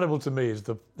 what's incredible to me is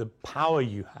the power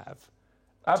you have.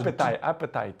 Appetite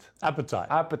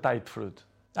fruit.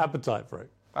 Appetite fruit.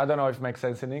 I don't know if it makes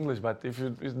sense in English, but if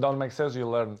it don't make sense, you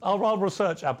learn. I'll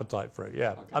research appetite fruit,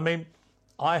 yeah. Okay. I mean,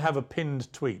 I have a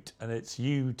pinned tweet, and it's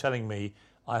you telling me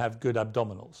I have good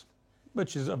abdominals,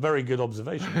 which is a very good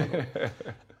observation, by the way.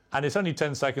 And it's only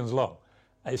 10 seconds long.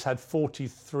 It's had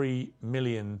 43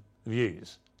 million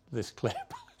views, this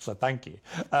clip. So thank you.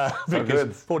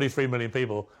 Because 43 million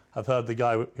people have heard the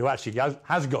guy who actually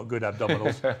has got good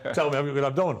abdominals tell me I've got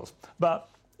good abdominals. But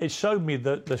it showed me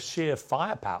the sheer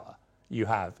firepower you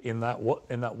have in that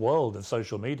world of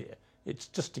social media. It's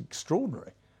just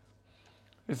extraordinary.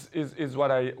 It's what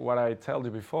I told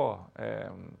you before.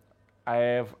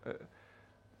 I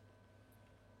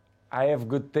have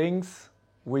good things,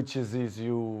 which is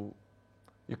you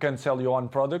can sell your own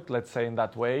product, let's say in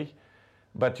that way,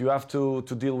 but you have to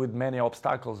deal with many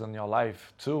obstacles in your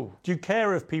life too. Do you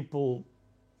care if people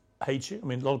hate you? I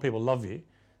mean, a lot of people love you,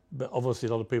 but obviously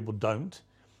a lot of people don't.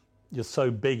 You're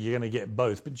so big, you're going to get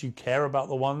both. But do you care about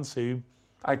the ones who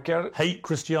hate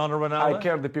Cristiano Ronaldo? I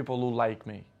care the people who like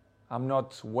me. I'm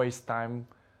not waste time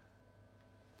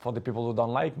for the people who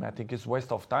don't like me. I think it's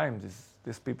waste of time.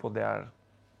 These people, they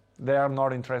are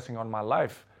not interesting on my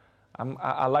life.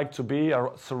 I like to be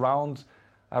around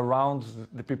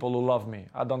the people who love me.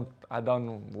 I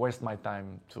don't waste my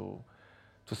time to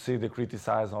see the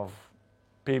criticism of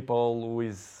people who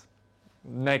is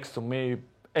next to me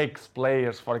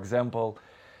ex-players, for example.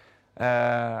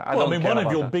 Well, I mean, one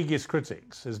of your biggest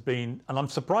critics has been, and I'm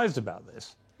surprised about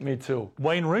this. Me too.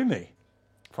 Wayne Rooney,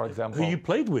 for example, who you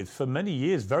played with for many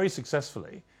years very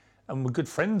successfully and were good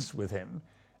friends with him.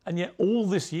 And yet all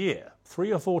this year,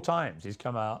 3 or 4 times, he's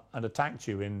come out and attacked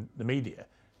you in the media.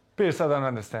 Piers, I don't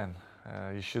understand.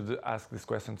 You should ask this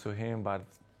question to him, but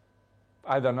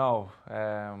I don't know.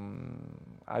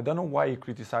 I don't know why he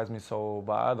criticized me so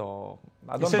bad, or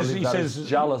I don't believe that he's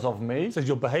jealous of me. He says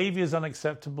your behaviour is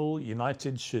unacceptable.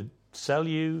 United should sell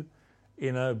you.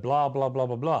 You know, blah blah blah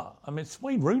blah blah. I mean, it's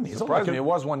Wayne Rooney. Surprised me. It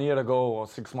was 1 year ago or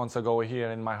 6 months ago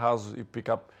here in my house. He pick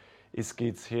up his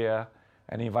kids here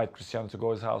and invite Cristiano to go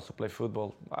to his house to play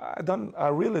football. I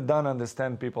really don't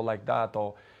understand people like that,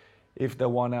 or if they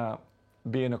wanna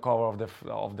be in the cover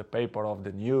of the paper, of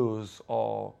the news,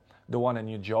 or they want a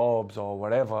new jobs or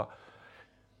whatever.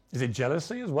 Is it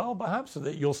jealousy as well, perhaps,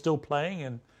 that you're still playing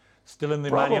and still in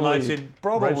the Man United?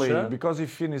 Probably, because he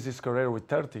finished his career with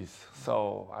 30s.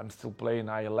 So I'm still playing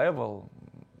high level.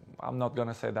 I'm not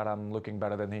gonna say that I'm looking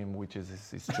better than him, which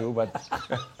is true, but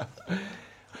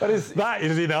that is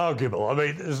inarguable. I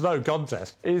mean, there's no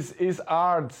contest. It's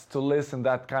hard to listen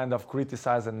that kind of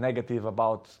criticize and negative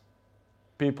about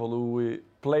people who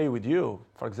play with you.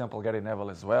 For example, Gary Neville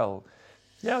as well.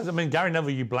 Yeah, I mean, Gary Neville,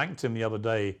 you blanked him the other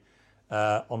day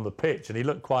on the pitch, and he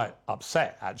looked quite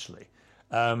upset, actually,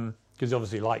 because he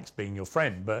obviously likes being your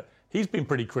friend, but he's been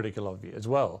pretty critical of you as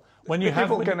well.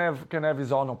 People can have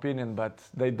his own opinion, but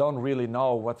they don't really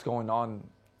know what's going on,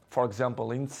 for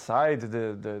example, inside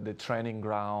the training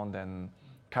ground and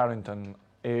Carrington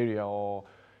area, or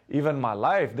even my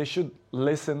life. They should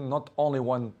listen not only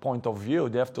one point of view,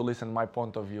 they have to listen my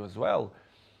point of view as well,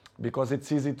 because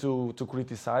it's easy to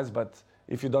criticize, but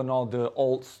if you don't know the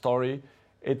whole story,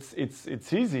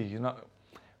 it's easy, you know.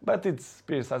 But it's,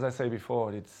 Piers, as I say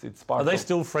before, it's part of... Are they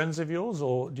still friends of yours,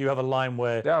 or do you have a line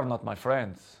where... They are not my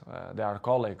friends. They are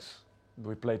colleagues.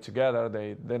 We play together.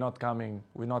 They're not coming.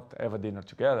 We not have a dinner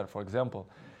together, for example.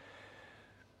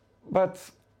 But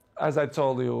as I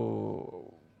told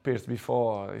you, Piers,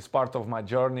 before, it's part of my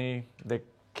journey. They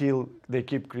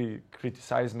keep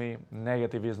criticize me,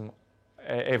 negativism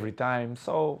every time.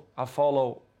 So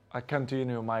I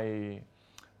continue my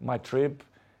trip,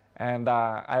 and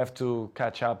I have to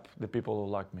catch up the people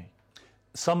who like me.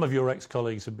 Some of your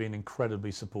ex-colleagues have been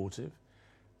incredibly supportive.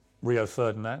 Rio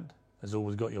Ferdinand has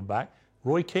always got your back.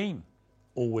 Roy Keane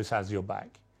always has your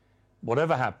back.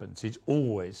 Whatever happens, he's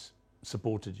always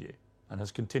supported you and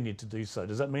has continued to do so.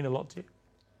 Does that mean a lot to you?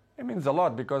 It means a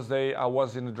lot, because I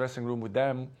was in the dressing room with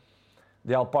them.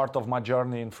 They are part of my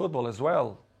journey in football as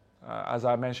well. As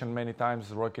I mentioned many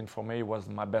times, Roy Keane for me was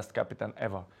my best captain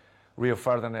ever. Rio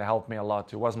Ferdinand helped me a lot.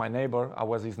 He was my neighbor, I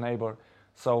was his neighbor.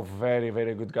 So very,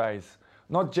 very good guys.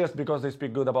 Not just because they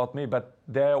speak good about me, but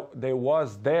they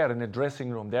was there in the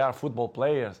dressing room. They are football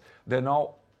players. They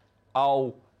know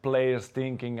how players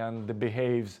thinking and the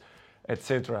behaves,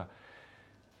 etc.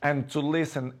 And to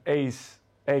listen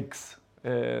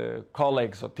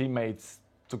ex-colleagues or teammates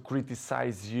to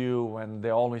criticize you, and they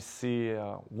always see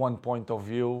one point of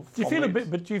view. Do you feel a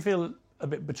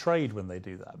bit betrayed when they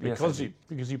do that? Because you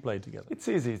played together. It's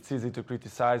easy to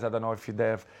criticize. I don't know if they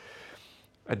have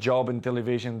a job in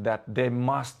television that they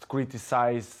must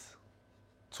criticize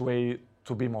to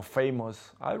be more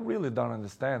famous. I really don't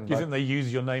understand. Do you think they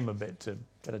use your name a bit to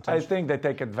get attention? I think they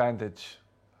take advantage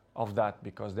of that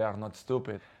because they are not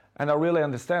stupid. And I really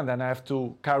understand, and I have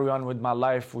to carry on with my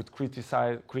life with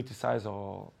criticize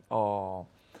or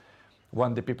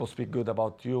when the people speak good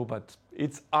about you. But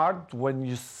it's hard when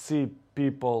you see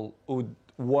people who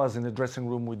was in the dressing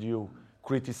room with you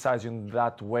criticize you in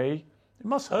that way. It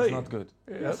must hurt you. It's not good.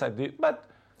 Yeah. Yes, I did. But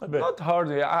not hurt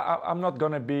me. I'm not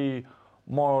going to be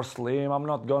more slim. I'm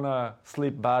not going to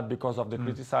sleep bad because of the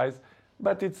criticize.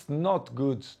 But it's not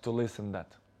good to listen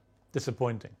that.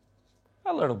 Disappointing.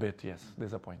 A little bit, yes.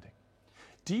 Disappointing.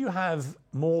 Do you have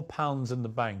more pounds in the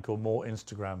bank or more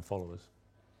Instagram followers?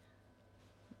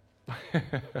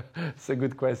 It's a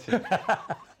good question.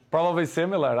 Probably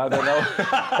similar. I don't know.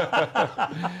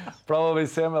 Probably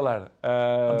similar.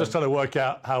 I'm just trying to work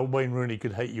out how Wayne Rooney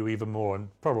could hate you even more, and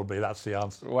probably that's the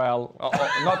answer. Well,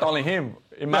 not only him.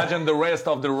 Imagine the rest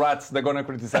of the rats. They're going to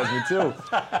criticize me too.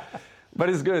 But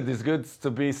it's good. It's good to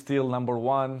be still number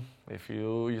one. If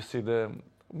you see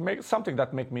something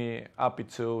that make me happy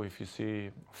too. If you see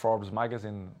Forbes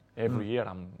magazine every year,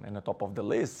 I'm in the top of the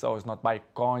list. So it's not by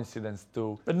coincidence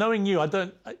too. But knowing you,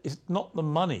 it's not the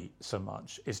money so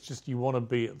much. It's just you want to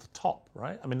be at the top,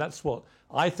 right? I mean, that's what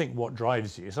I think. What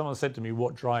drives you? Someone said to me,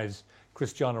 "What drives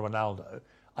Cristiano Ronaldo?"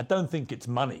 I don't think it's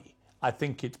money. I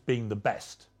think it's being the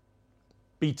best.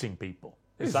 beating people.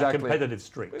 It's Exactly. that competitive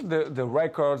streak. The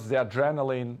records, the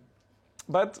adrenaline.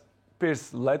 But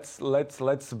Piers,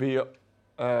 let's be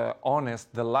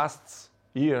honest. The last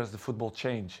years, the football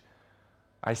changed.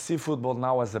 I see football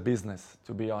now as a business,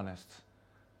 to be honest.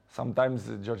 Sometimes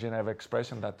Georgians have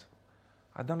expression that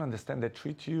I don't understand. They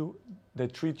treat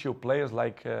you players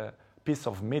like a piece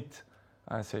of meat.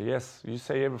 I say, yes, you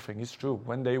say everything. It's true.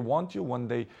 When they want you, when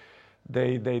they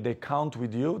count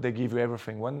with you, they give you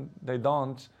everything. When they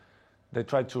don't, they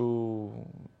try to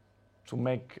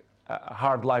make a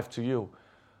hard life to you.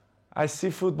 I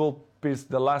see football, Piers,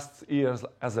 the last years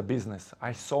as a business.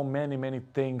 I saw many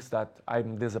things that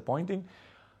I'm disappointing.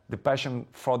 The passion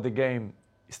for the game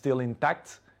is still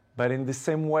intact, but in the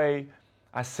same way,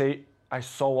 I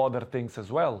saw other things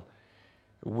as well,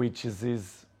 which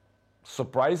is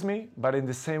surprised me, but in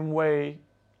the same way,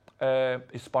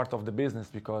 it's part of the business,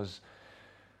 because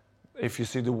if you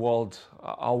see the world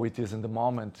how it is in the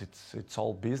moment, it's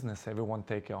all business. Everyone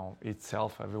take on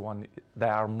itself. They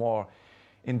are more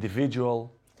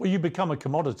individual. Well, you become a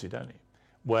commodity, don't you?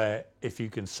 Where if you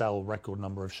can sell record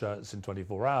number of shirts in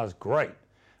 24 hours, great,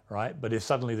 right? But if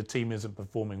suddenly the team isn't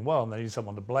performing well and they need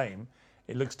someone to blame,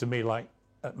 it looks to me like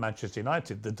at Manchester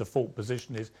United, the default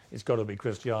position is it's got to be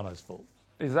Cristiano's fault.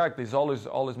 Exactly. It's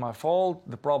always my fault.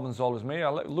 The problem is always me. I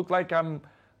look like I'm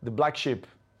the black sheep,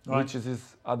 right, which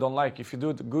is I don't like. If you do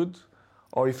it good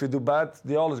or if you do bad,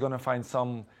 they're always going to find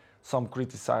some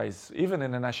criticize. Even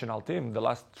in the national team, the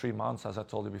last 3 months, as I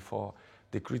told you before,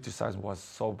 the criticism was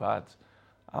so bad.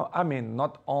 I mean,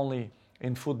 not only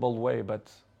in football way,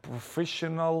 but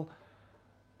professional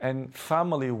and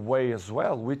family way as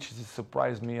well, which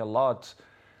surprised me a lot.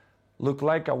 Look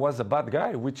like I was a bad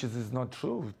guy, which is not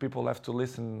true. People have to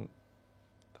listen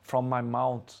from my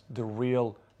mouth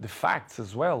the facts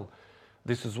as well.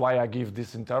 This is why I give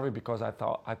this interview, because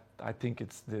I think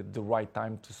it's the right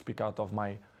time to speak out of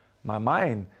my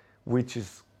mind, which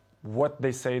is what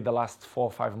they say the last 4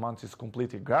 or 5 months is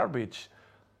completely garbage.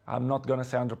 I'm not gonna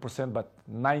say 100%, but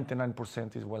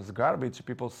 99% it was garbage.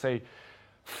 People say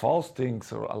false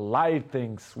things or lie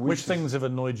things. Which things have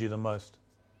annoyed you the most?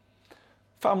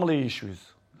 Family issues.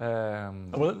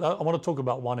 Well, I want to talk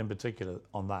about one in particular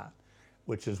on that,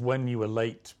 which is when you were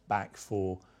late back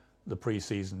for the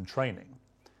pre-season training.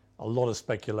 A lot of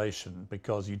speculation,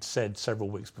 because you'd said several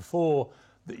weeks before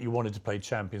that you wanted to play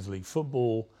Champions League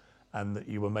football and that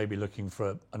you were maybe looking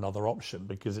for another option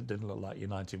because it didn't look like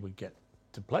United would get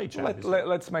to play Champions League.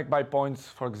 Let's make by points,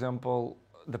 for example,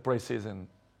 the pre-season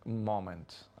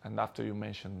moment. And after you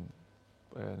mentioned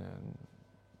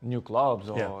new clubs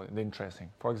or the interesting.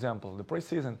 For example, the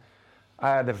pre-season, I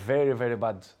had a very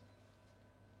bad,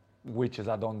 which is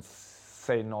I don't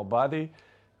say nobody.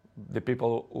 The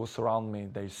people who surround me,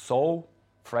 they saw,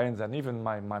 friends and even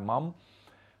my mom.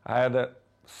 I had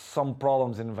some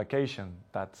problems in vacation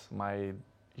that my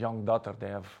young daughter, they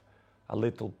have a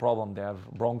little problem. They have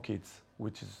bronchitis,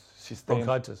 which is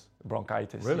bronchitis.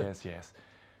 Bronchitis, really? Yes.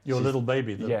 Your little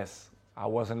baby, though. Yes. I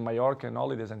was in Mallorca in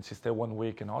holidays and she stayed 1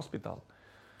 week in hospital,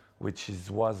 which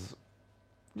was,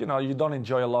 you don't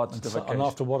enjoy a lot the vacation. And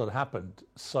after what had happened,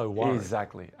 so worried.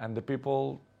 Exactly. And the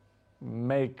people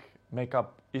make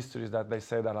up histories that they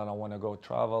say that I don't want to go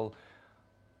travel.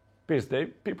 Piers,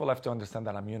 people have to understand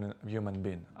that I'm a human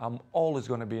being. I'm always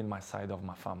going to be in my side of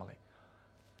my family.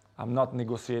 I'm not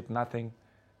negotiate nothing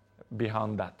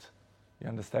behind that. You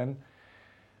understand?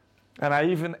 And I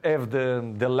even have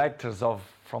the lectures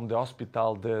from the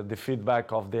hospital, the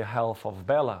feedback of the health of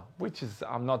Bella, which is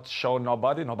I'm not showing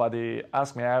nobody. Nobody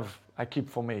asked me. I keep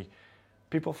for me.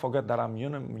 People forget that I'm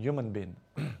human being,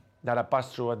 that I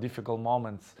passed through a difficult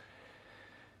moments.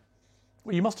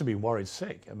 Well, you must have been worried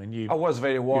sick. I mean, I was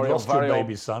very worried. You lost your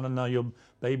baby son, and now your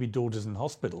baby daughter's in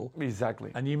hospital.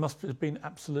 Exactly. And you must have been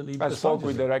absolutely. I spoke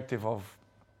with the directive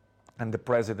and the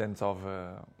president of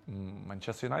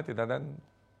Manchester United, and then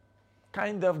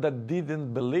kind of that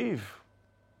didn't believe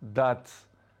that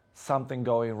something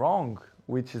going wrong,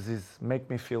 which is make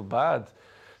me feel bad.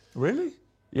 Really?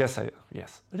 Yes. They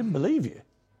didn't believe you.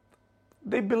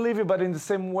 They believe you, but in the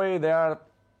same way, they are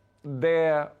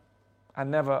there. I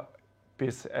never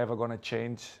is ever going to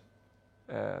change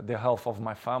the health of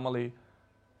my family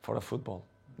for the football.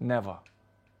 Never.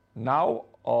 Now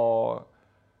or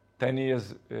 10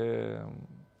 years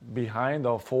behind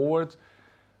or forward.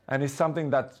 And it's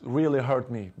something that really hurt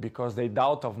me because they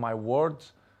doubt of my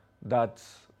words that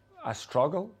I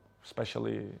struggle,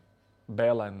 especially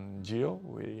Bella and Gio.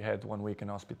 We had 1 week in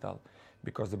hospital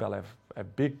because the Bella have a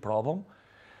big problem.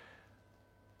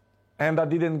 And I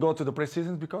didn't go to the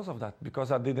pre-seasons because of that,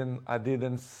 because I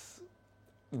didn't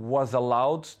was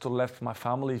allowed to leave my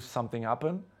family if something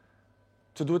happened.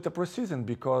 to do it a pre-season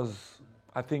because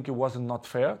I think it wasn't not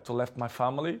fair to left my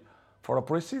family for a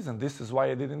pre-season. This is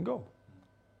why I didn't go.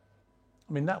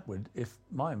 I mean, that would, if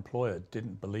my employer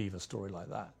didn't believe a story like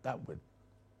that,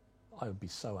 I would be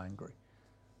so angry.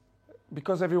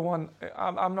 Because everyone,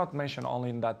 I'm not mentioned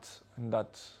only in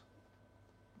that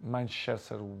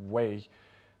Manchester way,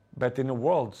 but in the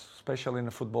world, especially in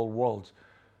the football world,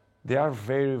 they are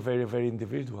very, very, very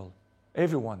individual.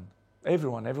 Everyone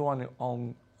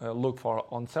on look for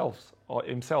themselves or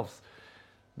themselves.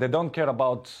 They don't care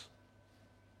about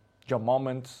your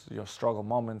moments, your struggle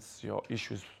moments, your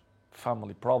issues,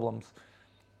 family problems.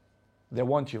 They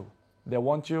want you. They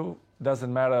want you.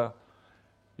 Doesn't matter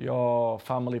your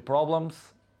family problems.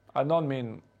 I don't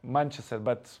mean Manchester,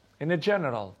 but in a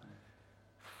general.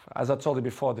 As I told you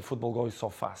before, the football goes so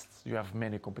fast. You have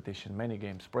many competition, many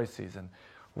games, pre-season,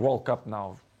 World Cup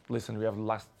now. Listen, we have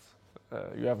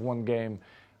you have one game.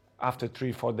 After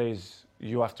 3-4 days,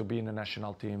 you have to be in the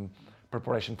national team,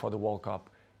 preparation for the World Cup.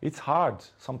 It's hard.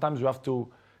 Sometimes you have to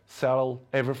sell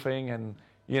everything and,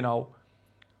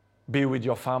 be with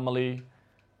your family,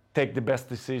 take the best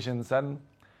decisions. And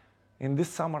in this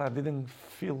summer, I didn't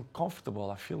feel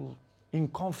comfortable. I feel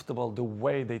uncomfortable the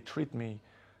way they treat me,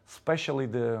 especially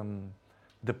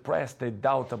the press. They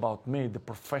doubt about me, the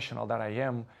professional that I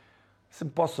am. It's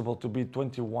impossible to be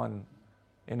 21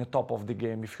 in the top of the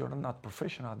game if you're not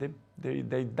professional.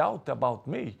 They doubt about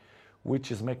me,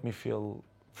 which is make me feel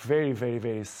very, very,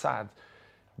 very sad,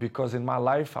 because in my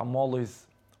life I'm always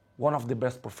one of the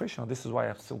best professionals. This is why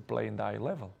I still play in the high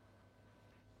level.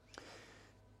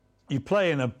 You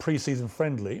play in a pre-season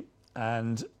friendly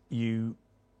and you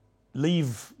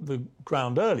leave the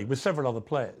ground early with several other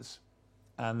players,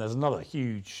 and there's another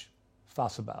huge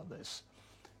fuss about this.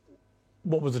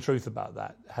 What was the truth about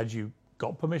that? Had you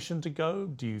got permission to go?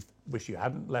 Do you wish you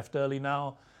hadn't left early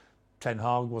now? Ten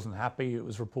Hag wasn't happy, it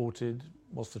was reported.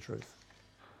 What's the truth?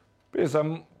 Because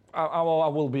I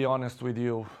will be honest with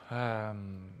you.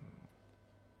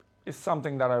 It's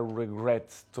something that I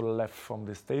regret to left from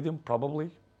the stadium,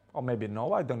 probably. Or maybe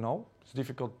no, I don't know. It's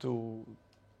difficult to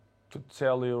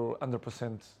tell you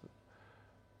 100%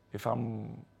 if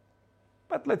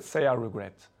but let's say I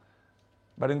regret.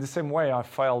 But in the same way, I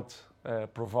felt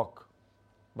provoked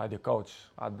by the coach.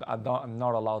 I'm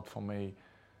not allowed for me,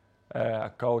 a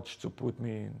coach, to put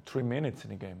me in 3 minutes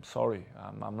in a game. Sorry,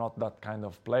 I'm not that kind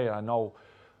of player. I know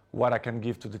what I can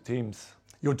give to the teams.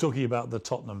 You're talking about the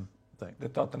Tottenham thing? The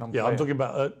Tottenham Yeah, player. I'm talking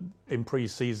about in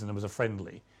pre-season there was a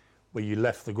friendly where you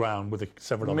left the ground with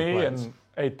several other players. Me and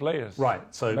 8 players. Right.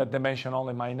 So, but they mention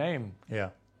only my name.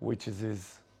 Yeah. Which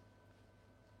is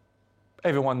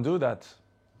everyone do that.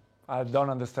 I don't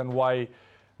understand why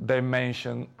they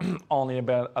mention only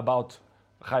about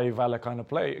high value kind of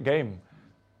game.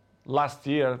 Last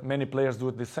year, many players do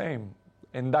it the same.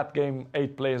 In that game,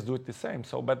 8 players do it the same.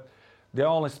 So, but they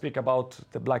only speak about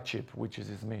the black sheep, which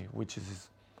is me,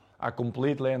 I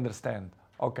completely understand.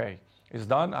 Okay, it's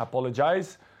done. I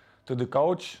apologize to the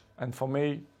coach, and for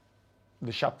me,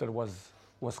 the chapter was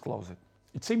closed.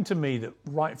 It seemed to me that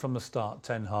right from the start,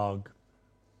 Ten Hag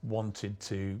wanted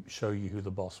to show you who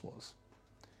the boss was.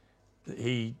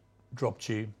 He dropped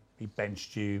you, he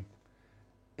benched you,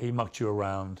 he mucked you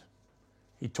around,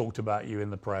 he talked about you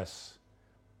in the press.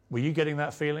 Were you getting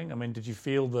that feeling? I mean, did you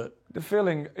feel that? The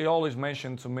feeling, he always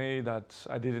mentioned to me that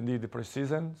I didn't need the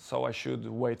preseason, so I should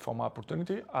wait for my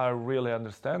opportunity. I really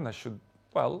understand. I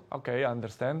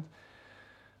understand.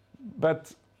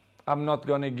 But I'm not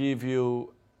going to give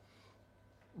you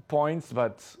points,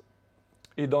 but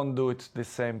he don't do it the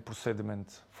same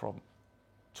procediment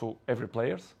to every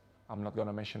players. I'm not going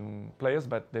to mention players,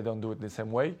 but they don't do it the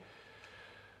same way.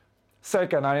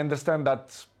 Second, I understand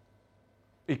that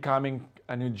becoming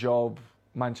a new job,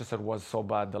 Manchester was so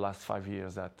bad the last 5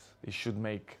 years that they should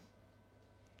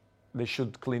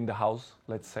clean the house,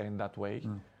 let's say in that way.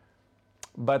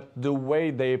 But the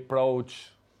way they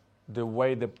approach, the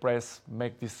way the press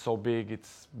make this so big,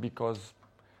 it's because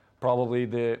probably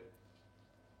the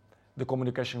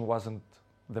communication wasn't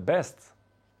the best.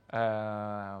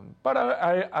 But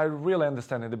I really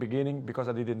understand in the beginning, because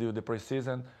I didn't do the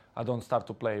preseason, I don't start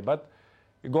to play. But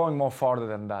going more further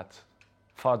than that,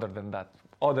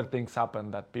 other things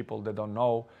happen that they don't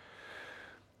know.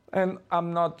 And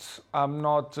I'm not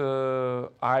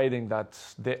hiding that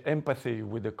the empathy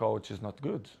with the coach is not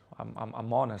good.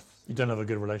 I'm honest. You don't have a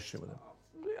good relationship with him?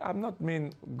 I'm not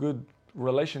mean good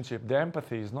relationship. The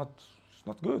empathy is not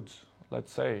good,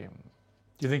 let's say.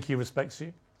 Do you think he respects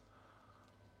you?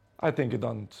 I think he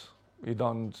don't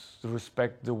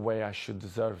respect the way I should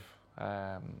deserve.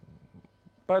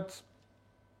 But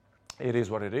it is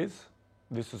what it is.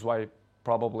 This is why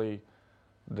probably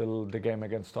the game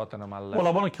against Tottenham. I left. Well,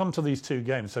 I want to come to these two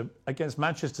games. So against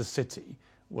Manchester City,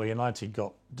 where United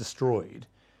got destroyed,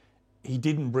 he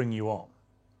didn't bring you on.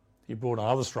 He brought on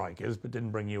other strikers, but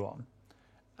didn't bring you on.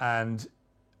 And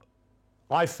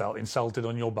I felt insulted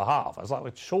on your behalf. I was like,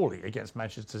 well, surely against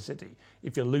Manchester City,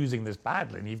 if you're losing this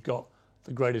badly and you've got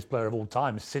the greatest player of all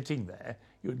time sitting there,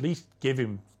 you at least give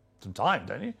him some time,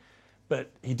 don't you? But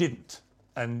he didn't.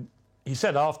 And he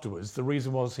said afterwards the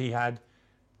reason was he had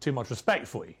too much respect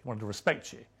for you. He wanted to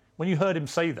respect you. When you heard him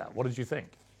say that, what did you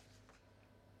think?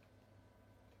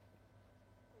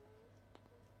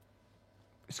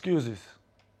 Excuses.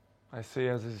 I say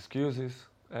as excuses.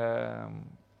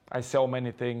 I say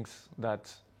many things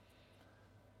that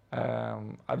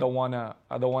I don't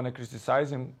wanna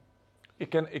criticize him. He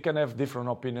can have different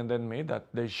opinion than me, that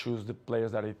they choose the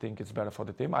players that I think is better for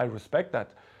the team. I respect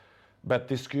that. But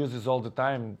the excuses all the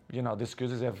time, the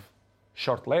excuses have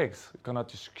short legs. You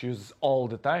cannot excuse all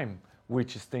the time,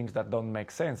 which is things that don't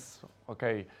make sense.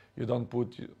 Okay, you don't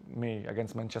put me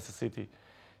against Manchester City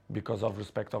because of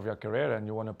respect of your career, and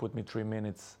you want to put me 3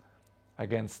 minutes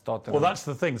against Tottenham. Well, that's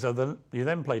the thing. So then you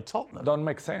then play Tottenham. Don't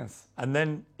make sense. And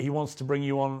then he wants to bring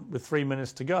you on with 3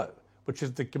 minutes to go, which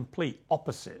is the complete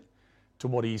opposite to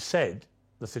what he said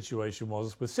the situation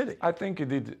was with City. I think he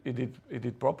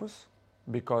did purpose,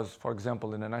 because, for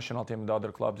example, in the national team, the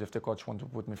other clubs, if the coach wants to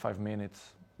put me 5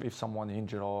 minutes, if someone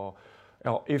injured or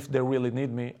if they really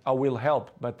need me, I will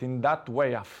help. But in that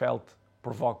way, I felt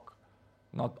provoked.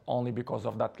 Not only because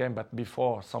of that game, but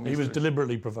before some. He was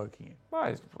deliberately provoking you.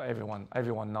 Well,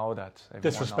 everyone know that.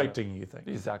 Disrespecting you, think.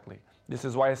 Exactly. This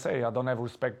is why I say I don't have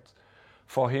respect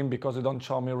for him, because he don't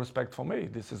show me respect for me.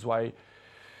 This is why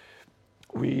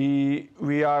we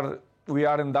are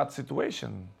in that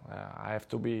situation. I have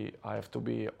to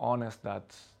be honest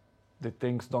that the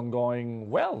things don't going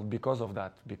well because of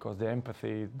that, because the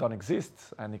empathy don't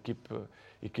exist, and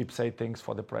he keep say things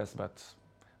for the press, but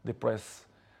the press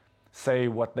say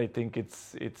what they think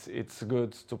it's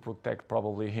good to protect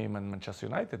probably him and Manchester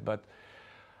United. But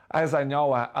as I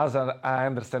know, as I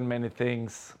understand many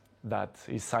things, that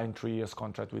he signed 3 years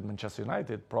contract with Manchester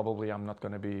United, probably I'm not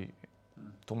going to be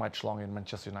too much long in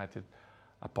Manchester United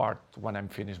apart when I'm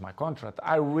finished my contract.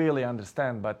 I really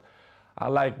understand, but I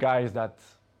like guys that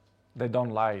they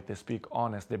don't lie, they speak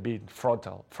honest, they be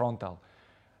frontal,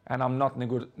 and I'm not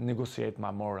negotiate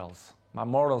my morals. My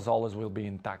morals always will be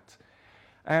intact.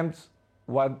 And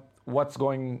what's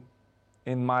going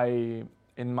in my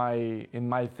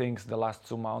things the last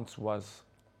 2 months was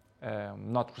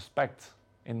not respect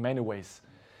in many ways,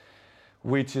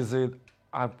 which is it.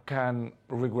 I can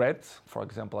regret, for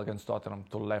example, against Tottenham,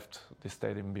 to left the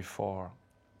stadium before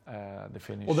the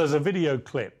finish. Well, there's a video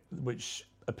clip which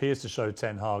appears to show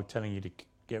Ten Hag telling you to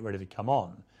get ready to come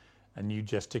on, and you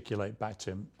gesticulate back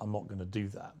to him, "I'm not going to do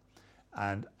that."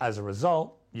 And as a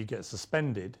result, you get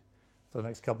suspended for the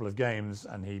next couple of games,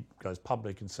 and he goes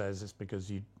public and says it's because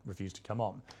you refused to come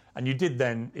on. And you did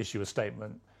then issue a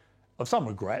statement of some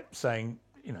regret, saying,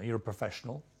 you're a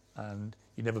professional and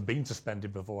you've never been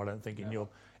suspended before, I don't think, in your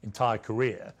entire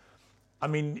career. I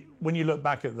mean, when you look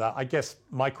back at that, I guess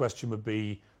my question would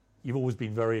be, you've always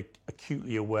been very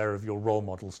acutely aware of your role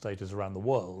model status around the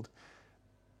world.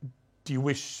 Do you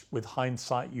wish, with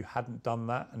hindsight, you hadn't done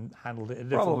that and handled it a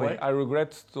different way? Probably. I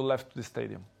regret to left the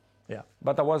stadium. Yeah.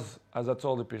 But I was, as I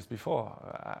told Piers before,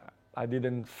 I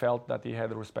didn't felt that he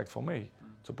had respect for me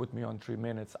to put me on 3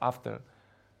 minutes after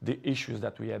the issues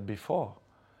that we had before.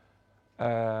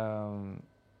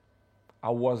 I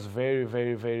was very,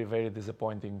 very, very, very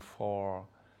disappointing for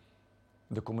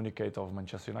the communicator of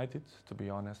Manchester United, to be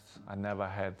honest. I never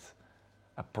had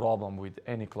a problem with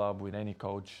any club, with any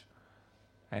coach,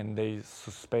 and they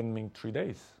suspend me 3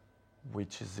 days,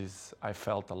 which is I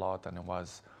felt a lot, and it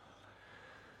was.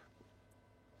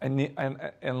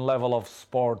 And level of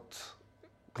sport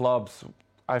clubs,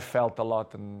 I felt a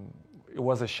lot, and it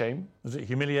was a shame. Was it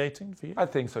humiliating for you? I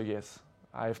think so, yes.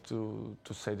 I have to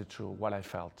say the truth, what I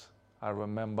felt. I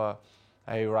remember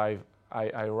I arrived.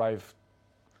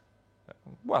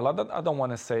 Well, I don't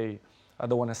want to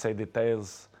say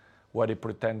details what he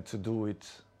pretend to do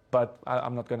it, but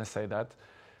I'm not going to say that.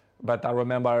 But I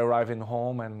remember arriving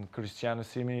home and Cristiano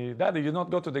see me, "Daddy, you not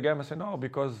go to the game?" I said, "No,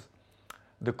 because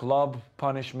the club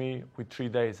punished me with 3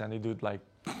 days." And he do it like,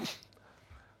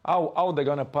 how they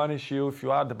gonna punish you if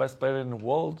you are the best player in the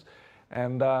world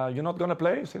and you're not gonna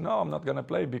play? I say, "No, I'm not gonna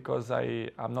play because I'm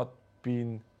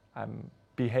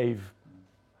behave."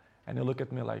 And he look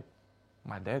at me like,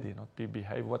 "My daddy not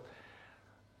behave what?"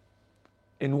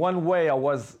 In one way I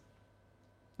was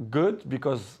good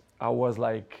because I was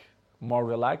like more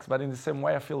relaxed, but in the same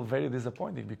way I feel very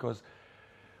disappointed because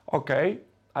Okay,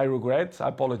 I regret, I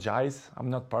apologize. I'm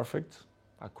not perfect.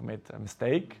 I commit a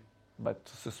mistake, but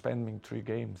suspending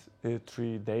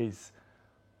 3 days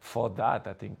for that,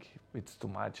 I think it's too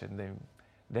much, and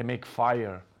they make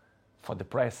fire for the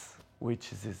press,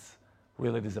 which is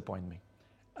really disappoint me.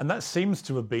 And that seems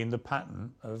to have been the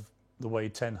pattern of the way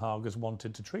Ten Hag has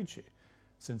wanted to treat you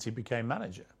since he became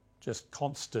manager. Just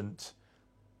constant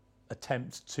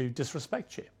attempts to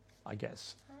disrespect you, I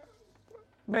guess.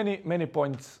 Many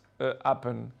points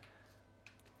happen.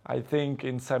 I think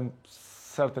in some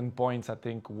certain points, I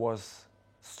think was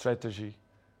strategy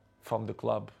from the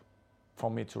club for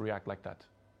me to react like that.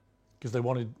 Because they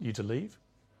wanted you to leave?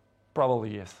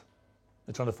 Probably yes.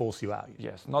 They're trying to force you out?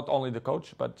 Yes, not only the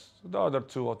coach, but the other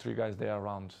 2 or 3 guys there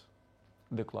around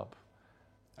the club.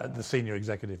 At the senior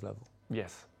executive level?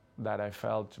 Yes, that I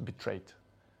felt betrayed.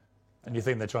 And you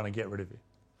think they're trying to get rid of you?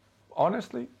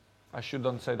 Honestly, I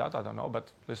shouldn't say that, I don't know,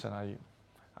 but listen,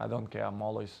 I don't care, I'm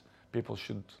always, people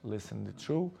should listen the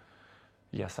truth.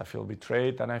 Yes, I feel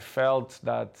betrayed, and I felt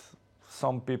that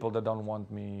some people that don't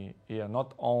want me here,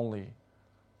 not only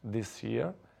this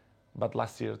year, but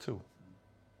last year too.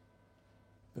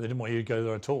 They didn't want you to go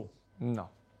there at all? No.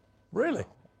 Really?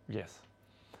 Yes.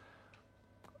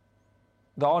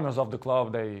 The owners of the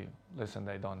club, they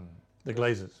don't. The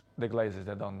Glazers? The Glazers,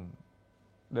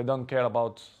 they don't care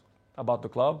about the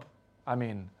club. I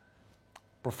mean,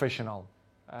 professional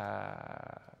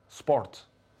sport.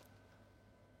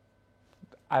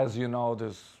 As you know,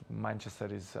 Manchester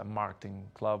is a marketing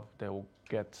club. They will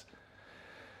get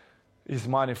his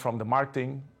money from the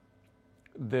marketing.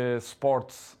 The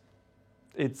sports,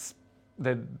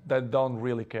 they don't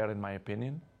really care, in my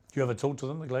opinion. Do you ever talk to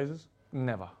them, the Glazers?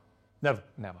 Never. Never?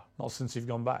 Never. Not since you've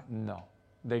gone back? No.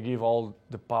 They give all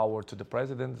the power to the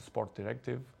president, the sport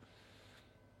directive.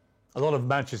 A lot of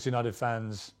Manchester United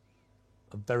fans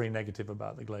are very negative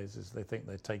about the Glazers. They think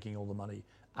they're taking all the money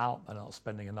out and not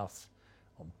spending enough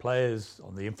on players,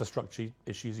 on the infrastructure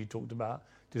issues you talked about.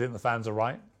 Do you think the fans are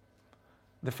right?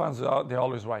 The fans, they're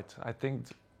always right. I think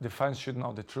the fans should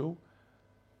know the truth,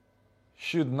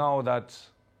 should know that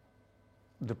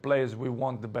the players, we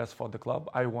want the best for the club.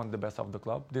 I want the best of the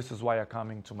club. This is why I'm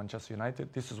coming to Manchester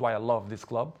United. This is why I love this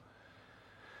club.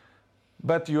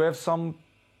 But you have some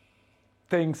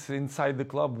things inside the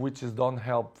club which don't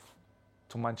help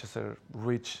to Manchester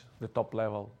reach the top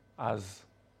level as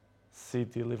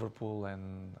City, Liverpool,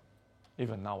 and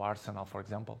even now Arsenal, for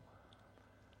example,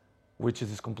 which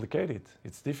is complicated.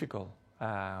 It's difficult.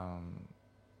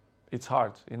 It's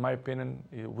hard. In my opinion,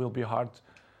 it will be hard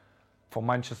for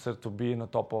Manchester to be in the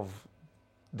top of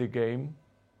the game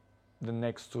the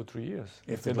next 2-3 years.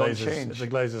 If they don't change. If the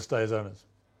Glazers stay as owners.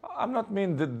 I'm not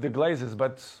mean the Glazers,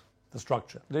 but the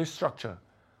structure. The structure.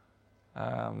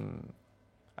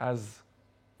 As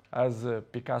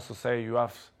Picasso say, you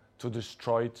have to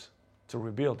destroy it to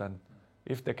rebuild. And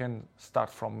if they can start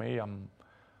from me,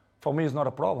 for me it's not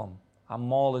a problem.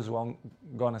 I'm always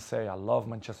gonna say I love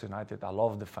Manchester United. I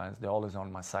love the fans. They're always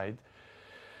on my side.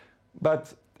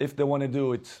 But if they want to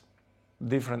do it,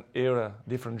 different era,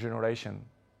 different generation,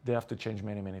 they have to change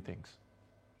many things.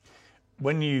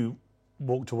 When you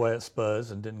walked away at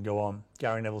Spurs and didn't go on,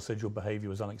 Gary Neville said your behaviour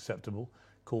was unacceptable,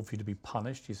 called for you to be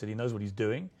punished. He said he knows what he's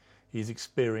doing. He's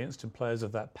experienced, and players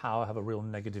of that power have a real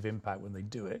negative impact when they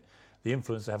do it. The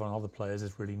influence they have on other players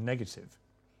is really negative.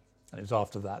 And it was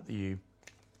after that that you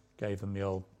gave them the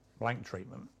old blank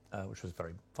treatment, which was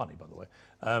very funny, by the way.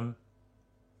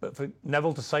 But for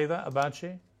Neville to say that about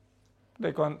you?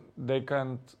 They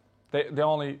don't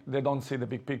see the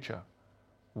big picture.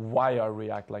 Why I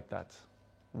react like that?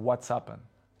 What's happened?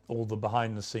 All the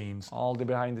behind the scenes. All the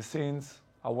behind the scenes.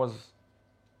 I was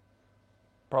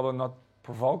probably not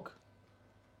provoked.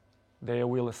 They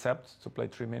will accept to play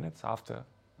 3 minutes after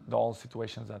the whole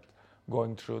situations that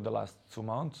going through the last 2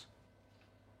 months.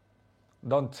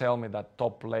 Don't tell me that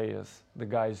top players, the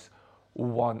guys who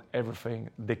won everything,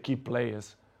 the key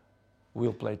players,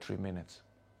 will play 3 minutes.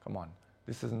 Come on,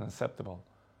 this isn't acceptable.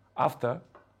 After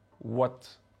what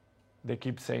they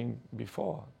keep saying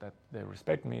before, that they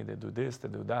respect me, they do this, they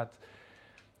do that.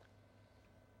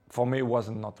 For me, it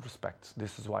wasn't not respect.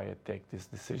 This is why I take this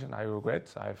decision. I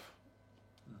regret. I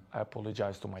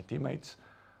apologize to my teammates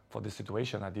for the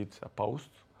situation. I did a post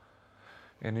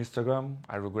in Instagram.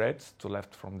 I regret to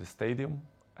left from the stadium.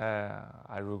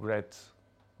 I regret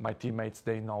my teammates.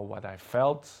 They know what I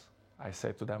felt. I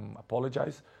say to them,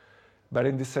 apologize. But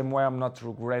in the same way, I'm not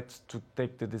regret to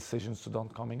take the decisions to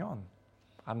don't coming on.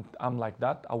 I'm like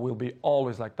that. I will be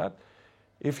always like that.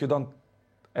 If you don't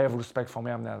have respect for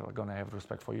me, I'm never gonna have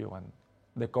respect for you. And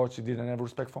the coach didn't have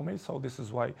respect for me, so this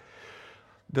is why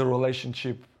the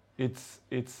relationship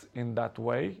it's in that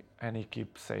way, and he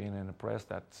keeps saying in the press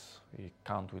that he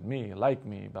can't with me, like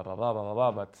me, blah blah blah blah blah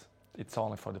blah. But it's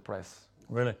only for the press.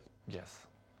 Really? Yes,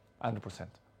 100%.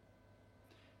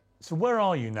 So where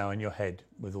are you now in your head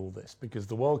with all this? Because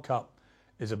the World Cup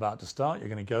is about to start. You're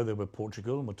going to go there with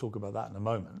Portugal, and we'll talk about that in a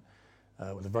moment,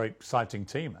 with a very exciting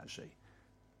team, actually.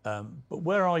 But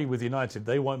where are you with United?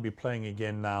 They won't be playing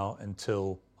again now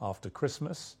until after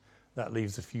Christmas. That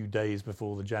leaves a few days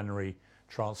before the January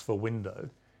transfer window.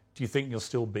 Do you think you'll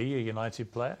still be a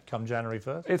United player come January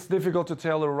 1st? It's difficult to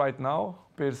tell right now,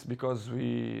 Piers, because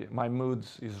my mood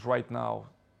is right now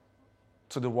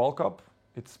to the World Cup.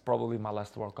 It's probably my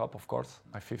last World Cup, of course,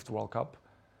 my 5th World Cup.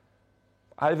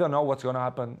 I don't know what's going to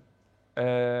happen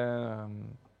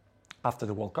after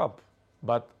the World Cup.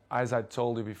 But as I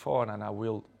told you before, and I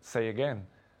will say again,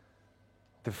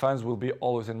 the fans will be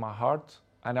always in my heart,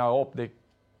 and I hope they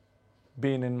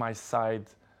being in my side,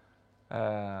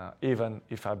 even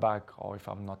if I'm back or if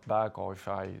I'm not back or if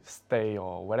I stay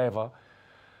or whatever.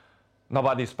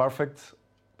 Nobody's perfect.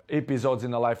 Episodes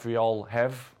in the life we all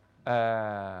have.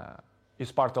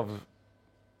 It's part of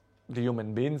the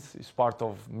human beings. It's part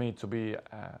of me to be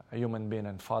a human being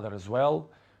and father as well.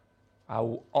 I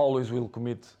always will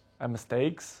commit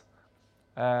mistakes,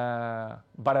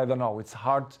 but I don't know. It's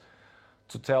hard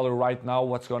to tell you right now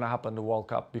what's going to happen in the World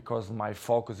Cup because my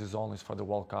focus is only for the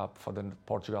World Cup, for the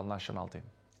Portugal national team.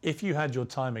 If you had your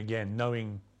time again,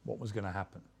 knowing what was going to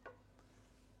happen,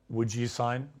 would you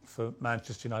sign for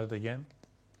Manchester United again?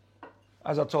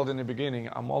 As I told in the beginning,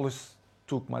 I'm always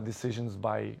took my decisions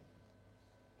by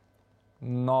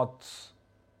not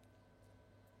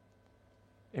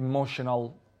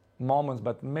emotional moments,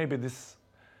 but maybe this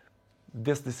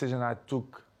decision I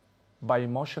took by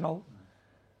emotional.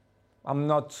 I'm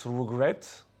not regret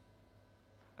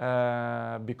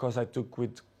because I took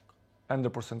with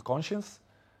 100% conscience,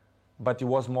 but it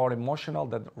was more emotional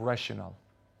than rational.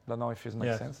 Don't know if it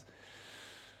makes sense.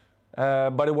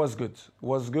 But it was good. It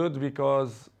was good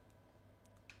because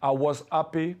I was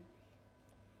happy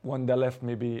when they left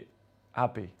me be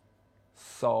happy.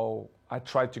 So I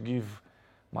tried to give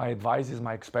my advices,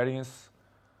 my experience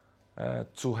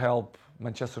to help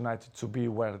Manchester United to be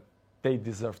where they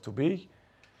deserve to be.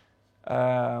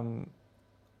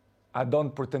 I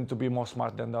don't pretend to be more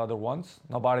smart than the other ones.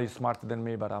 Nobody is smarter than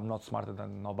me, but I'm not smarter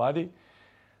than nobody.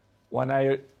 When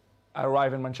I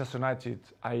arrive in Manchester United,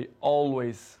 I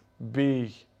always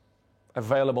be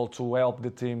available to help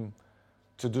the team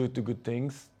to do the good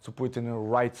things, to put in the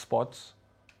right spots,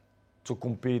 to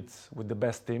compete with the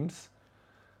best teams.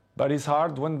 But it's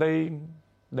hard when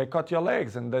they cut your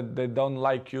legs and they don't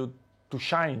like you to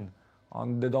shine,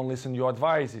 and they don't listen to your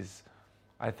advices.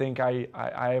 I think I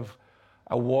have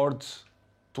a word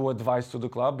to advise to the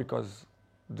club because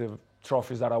the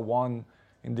trophies that I won,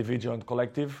 individual and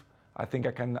collective, I think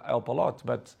I can help a lot.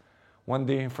 But when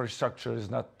the infrastructure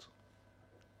is not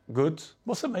good.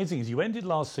 What's amazing is you ended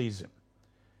last season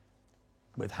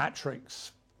with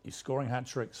hat-tricks, you're scoring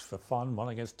hat-tricks for fun, one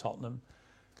against Tottenham.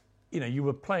 You know, you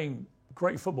were playing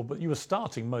great football, but you were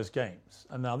starting most games.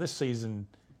 And now this season,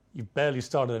 you've barely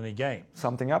started any games.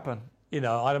 Something happened. You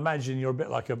know, I'd imagine you're a bit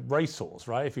like a racehorse,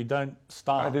 right? If you don't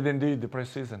start... I did indeed the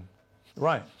pre-season.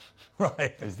 Right,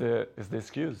 right. Is the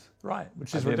excuse. Right,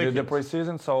 which is ridiculous. I did the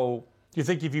pre-season, so... Do you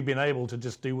think if you'd been able to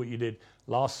just do what you did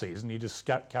last season, you just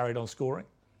carried on scoring?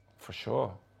 For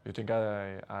sure. You think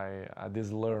I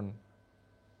did learn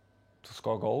to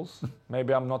score goals?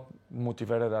 Maybe I'm not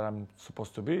motivated that I'm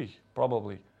supposed to be,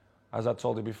 probably. As I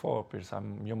told you before, Piers,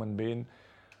 I'm a human being.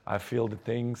 I feel the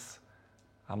things.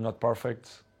 I'm not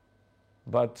perfect.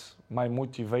 But my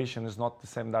motivation is not the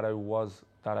same that I was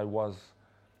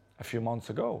a few months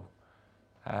ago.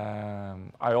 I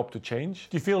hope to change.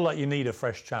 Do you feel like you need a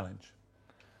fresh challenge?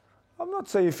 I'm not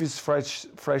saying if it's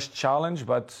fresh challenge,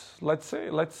 but let's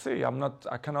see.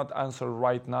 I cannot answer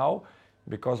right now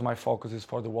because my focus is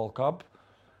for the World Cup.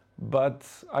 But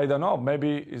I don't know.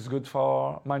 Maybe it's good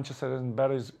for Manchester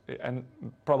and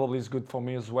probably it's good for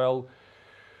me as well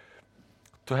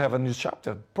to have a new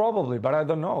chapter. Probably, but I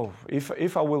don't know.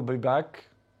 If I will be back,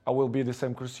 I will be the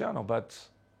same Cristiano. But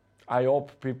I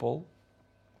hope people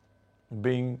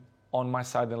being on my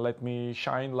side and let me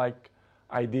shine like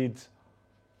I did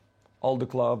all the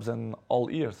clubs and all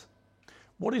years.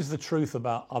 What is the truth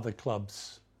about other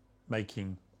clubs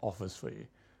making offers for you?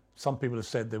 Some people have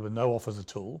said there were no offers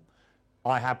at all.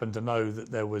 I happen to know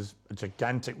that there was a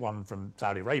gigantic one from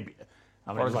Saudi Arabia.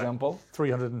 I mean, for example? Like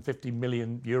 350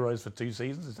 million euros for 2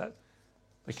 seasons, is that?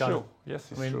 It's true.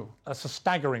 Yes, it's true. That's a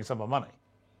staggering sum of money.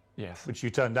 Yes. Which you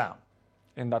turned down.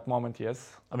 In that moment,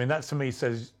 yes. I mean, that to me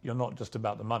says you're not just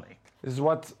about the money. It's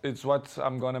what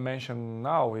I'm gonna mention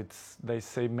now. They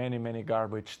say many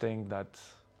garbage things that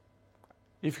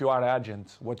if you are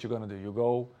agent, what you're gonna do? You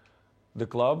go the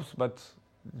clubs, but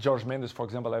George Mendes, for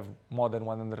example, have more than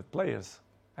 100 players,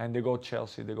 and they go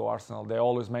Chelsea, they go Arsenal. They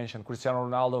always mention Cristiano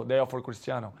Ronaldo. They offer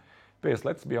Cristiano. Piers,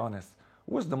 let's be honest.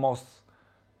 Who's the most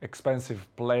expensive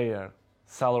player,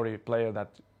 salary player that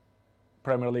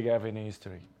Premier League have in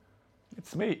history?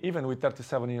 It's me, even with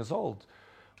 37 years old.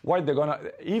 Why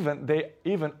they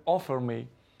even offer me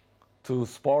to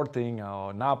Sporting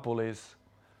or Napolis?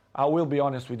 I will be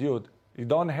honest with you.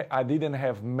 I didn't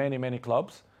have many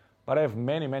clubs, but I have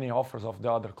many offers of the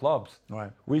other clubs,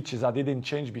 right. Which is I didn't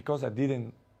change because I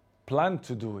didn't plan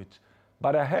to do it,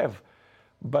 but I have.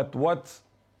 But what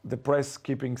the press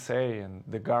keeping say and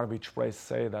the garbage press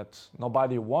say that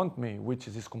nobody want me, which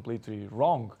is completely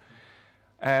wrong.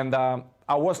 And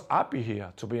I was happy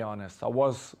here, to be honest. I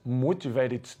was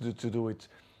motivated to do it,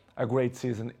 a great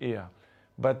season here.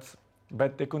 But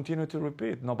they continue to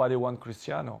repeat. Nobody want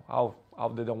Cristiano. How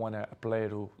they don't want a player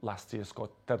who last year scored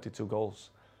 32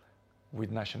 goals with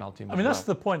national team? I mean, that's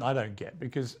the point I don't get,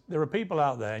 because there are people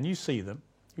out there, and you see them,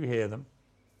 you hear them,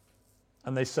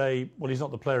 and they say, well, he's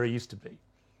not the player he used to be.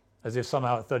 As if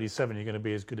somehow at 37 you're going to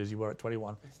be as good as you were at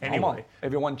 21. Anyway,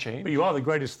 everyone changed. But you are the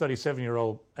greatest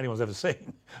 37-year-old anyone's ever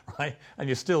seen, right? And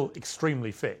you're still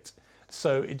extremely fit.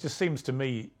 So it just seems to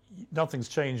me nothing's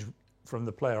changed from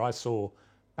the player I saw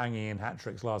banging in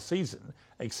hat-tricks last season,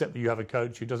 except that you have a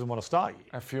coach who doesn't want to start you.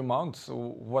 A few months,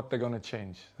 what they're going to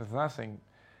change? There's nothing.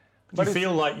 Do you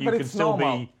feel like you can still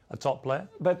be a top player?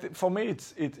 But for me,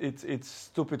 it's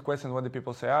stupid question when the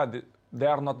people say, they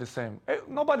are not the same.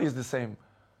 Nobody is the same.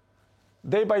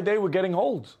 Day by day, we're getting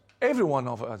old. Every one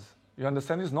of us. You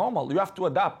understand? It's normal. You have to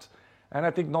adapt. And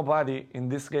I think nobody in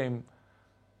this game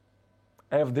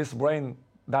have this brain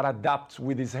that adapts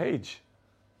with his age.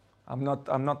 I'm not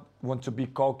want to be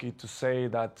cocky to say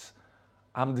that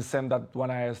I'm the same that when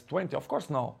I was 20. Of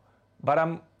course, no. But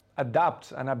I'm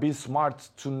adapt and I be smart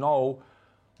to know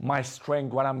my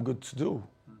strength, what I'm good to do.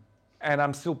 And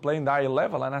I'm still playing the high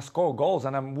level and I score goals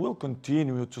and I will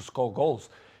continue to score goals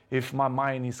if my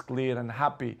mind is clear and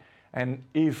happy, and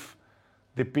if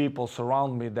the people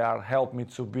surround me that help me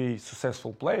to be a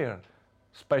successful player,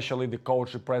 especially the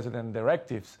coach, the president,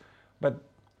 directives. But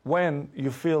when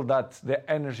you feel that the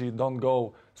energy don't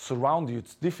go surround you,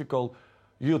 it's difficult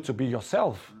you to be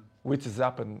yourself, which has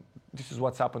happened. This is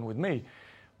what's happened with me.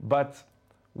 But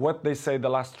what they say the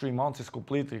last 3 months is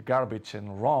completely garbage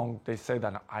and wrong. They say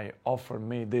that I offer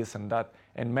me this and that,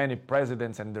 and many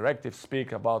presidents and directives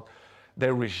speak about they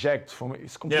reject from it.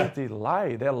 It's completely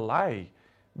lie. They lie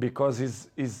because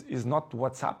it's not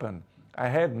what's happened. I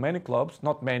had many clubs,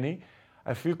 not many,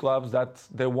 a few clubs that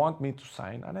they want me to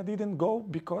sign, and I didn't go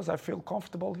because I feel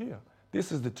comfortable here.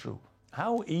 This is the truth.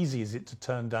 How easy is it to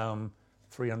turn down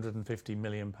 £350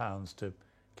 million to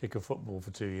kick a football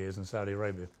for 2 years in Saudi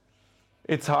Arabia?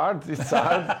 It's hard. It's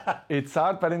hard. It's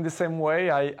hard, but in the same way,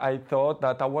 I thought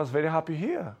that I was very happy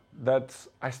here, that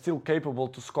I'm still capable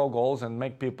to score goals and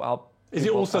make people up. Is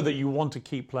it also that you want to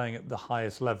keep playing at the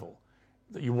highest level?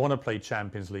 That you want to play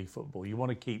Champions League football? You want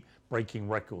to keep breaking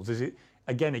records? Is it,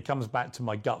 again, it comes back to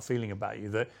my gut feeling about you,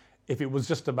 that if it was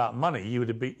just about money,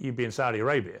 you'd be in Saudi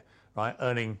Arabia, right,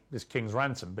 earning this king's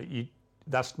ransom. But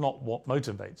that's not what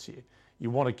motivates you. You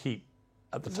want to keep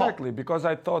at the top. Exactly, because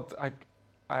I thought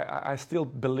I still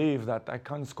believe that I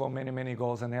can score many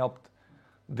goals and help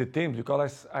the team,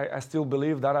 because I still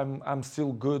believe that I'm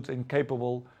still good and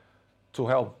capable to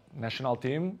help national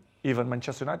team, even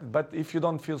Manchester United. But if you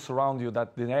don't feel surround you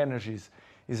that the energies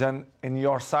is in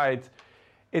your side,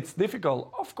 it's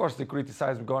difficult. Of course, the criticism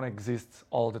is going to exist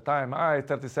all the time.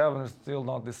 37 is still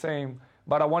not the same.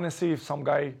 But I want to see if some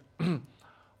guy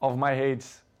of my age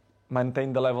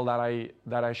maintain the level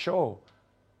that I show.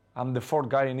 I'm the fourth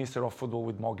guy in history of football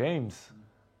with more games.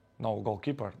 No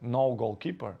goalkeeper,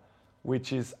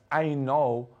 which is I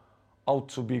know how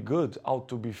to be good, how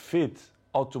to be fit,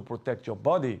 how to protect your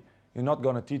body. You're not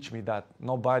going to teach me that.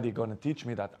 Nobody going to teach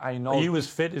me that. I know. Are you as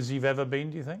fit as you've ever been,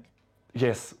 do you think?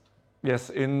 Yes.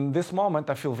 In this moment,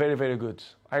 I feel very good.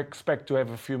 I expect to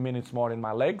have a few minutes more in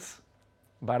my legs,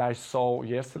 but I saw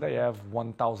yesterday I have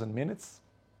 1,000 minutes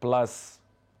plus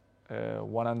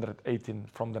 118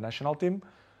 from the national team.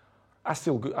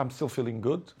 I'm still feeling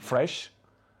good, fresh.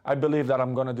 I believe that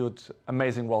I'm going to do it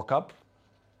amazing World Cup.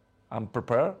 I'm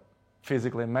prepared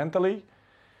physically and mentally.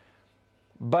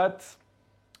 But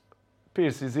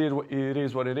Piers, it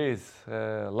is what it is.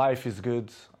 Life is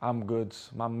good. I'm good.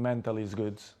 My mental is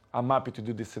good. I'm happy to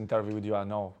do this interview with you. I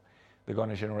know they're going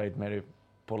to generate many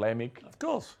polemic. Of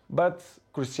course. But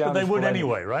Cristiano. But they would polemic.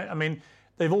 anyway, right? I mean,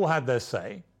 they've all had their say,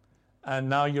 and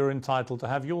now you're entitled to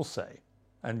have your say.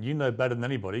 And you know better than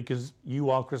anybody because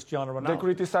you are Cristiano Ronaldo. They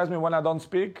criticize me when I don't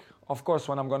speak. Of course,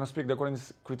 when I'm going to speak, they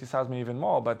criticize me even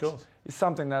more. But it's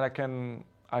something that I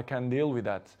can deal with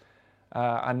that.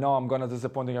 I know I'm going to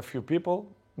disappoint a few people.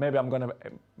 Maybe I'm going to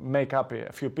make happy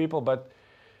a few people, but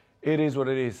it is what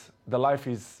it is. The life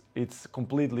it's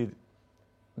completely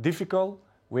difficult.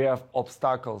 We have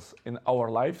obstacles in our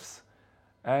lives,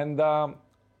 and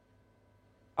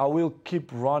I will keep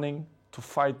running to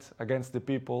fight against the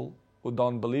people who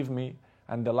don't believe me,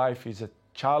 and the life is a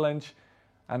challenge,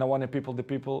 and I want the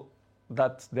people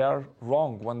that they are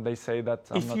wrong when they say that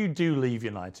if you do leave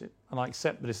United, and I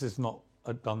accept that this is not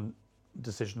a done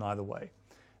decision either way,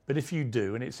 but if you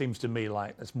do, and it seems to me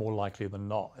like it's more likely than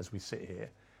not as we sit here,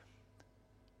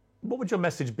 what would your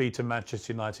message be to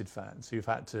Manchester United fans who've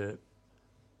had to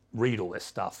read all this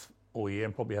stuff all year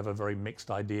and probably have a very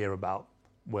mixed idea about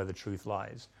where the truth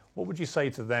lies? What would you say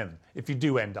to them if you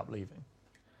do end up leaving?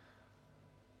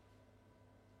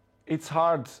 It's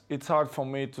hard for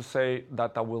me to say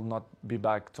that I will not be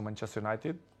back to Manchester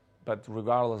United, but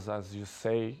regardless, as you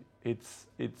say, it's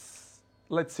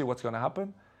let's see what's going to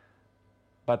happen.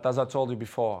 But as I told you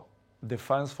before, the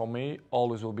fans for me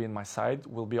always will be in my side,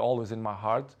 will be always in my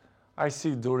heart. I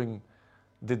see during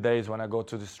the days when I go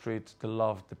to the street, the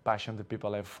love, the passion the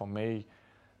people have for me,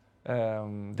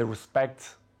 the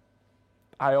respect.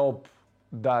 I hope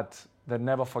that they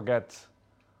never forget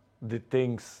the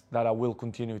things that I will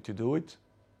continue to do it,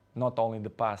 not only in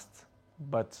the past,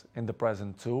 but in the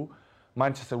present too.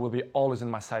 Manchester will be always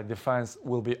in my side. The fans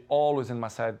will be always in my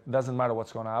side. Doesn't matter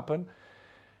what's going to happen.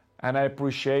 And I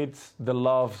appreciate the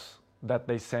love that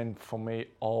they send for me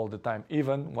all the time.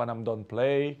 Even when I'm done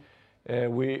play,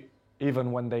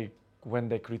 even when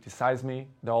they criticize me,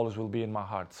 they always will be in my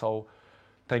heart. So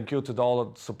thank you to all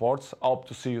the supports. I hope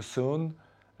to see you soon.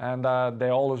 And they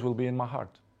always will be in my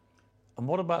heart. And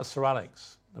what about Sir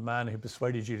Alex, the man who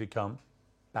persuaded you to come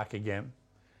back again?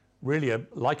 Really,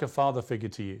 like a father figure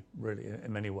to you, really,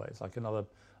 in many ways, like another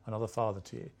father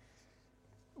to you.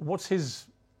 What's his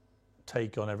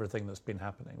take on everything that's been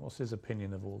happening? What's his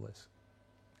opinion of all this?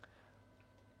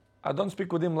 I don't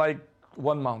speak with him like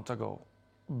 1 month ago,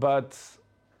 but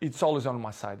it's always on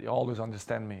my side. He always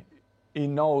understands me. He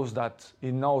knows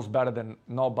better than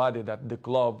nobody that the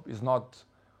club is not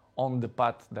on the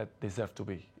path that deserve to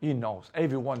be. He knows.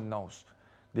 Everyone knows.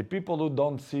 The people who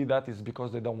don't see that is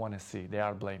because they don't want to see. They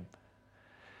are blamed.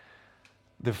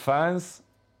 The fans,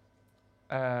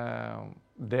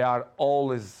 they are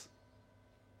always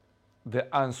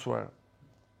the answer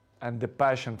and the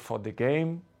passion for the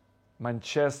game.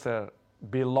 Manchester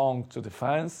belongs to the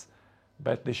fans,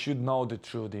 but they should know the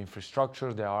truth. The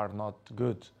infrastructure, they are not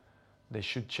good. They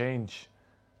should change.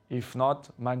 If not,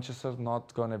 Manchester's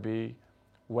not going to be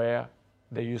where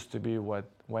they used to be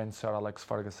when Sir Alex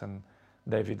Ferguson,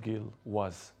 David Gill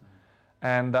was.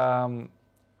 And I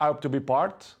hope to be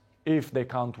part, if they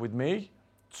count with me,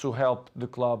 to help the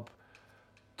club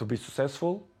to be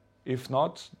successful. If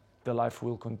not, the life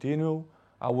will continue.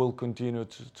 I will continue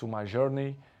to my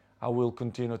journey. I will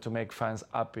continue to make fans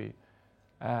happy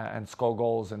and score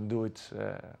goals and do it,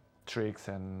 tricks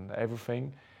and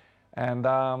everything. And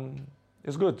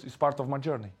it's good. It's part of my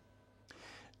journey.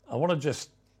 I want to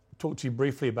just talk to you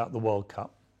briefly about the World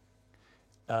Cup.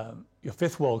 Your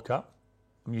 5th World Cup.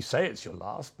 I mean, you say it's your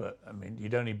last, but I mean,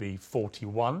 you'd only be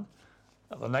 41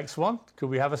 at the next one. Could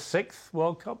we have a 6th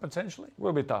World Cup potentially?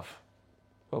 Will be tough.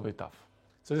 Will be tough.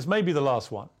 So this may be the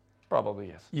last one. Probably,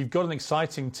 yes. You've got an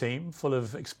exciting team full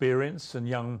of experience and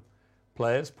young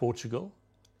players, Portugal.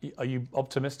 Are you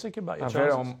optimistic about your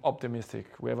chances? I'm very optimistic.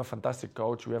 We have a fantastic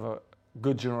coach. We have a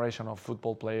good generation of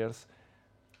football players.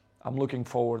 I'm looking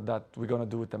forward that we're going to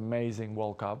do an amazing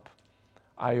World Cup.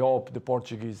 I hope the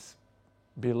Portuguese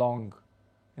belong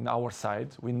in our side.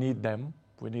 We need them.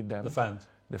 We need them. The fans.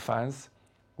 The fans.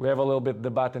 We have a little bit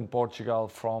debate in Portugal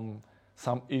from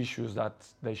some issues that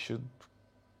they should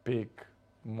pick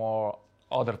more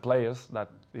other players, that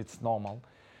it's normal.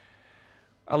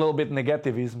 A little bit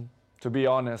negativism, to be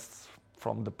honest,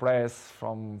 from the press,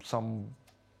 from some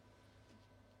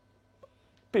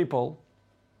people,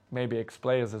 maybe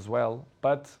ex-players as well.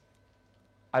 But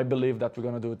I believe that we're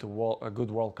going to do a good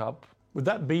World Cup. Would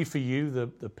that be for you the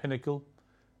pinnacle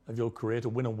of your career, to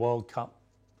win a World Cup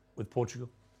with Portugal?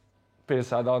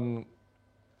 Piers, I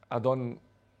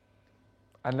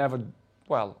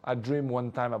dreamed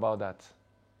one time about that.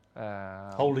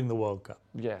 Holding the World Cup?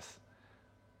 Yes.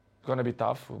 It's going to be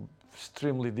tough,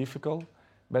 extremely difficult,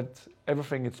 but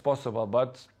everything is possible.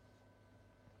 But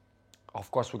Of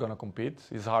course, we're going to compete.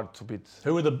 It's hard to beat.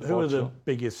 Who are the Portugal.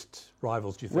 biggest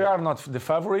rivals, do you think? We are not the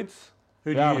favorites.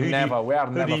 Who We do you- are who do you- never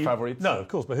who do you- favorites. No, of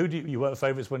course, but you weren't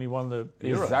favourites when you won the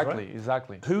Euros, Exactly, right?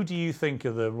 exactly. Who do you think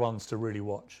are the ones to really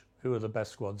watch? Who are the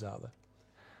best squads out there?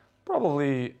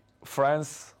 Probably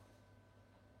France.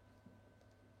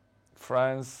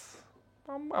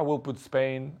 I will put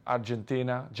Spain,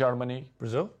 Argentina, Germany,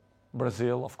 Brazil?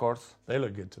 Brazil, of course. They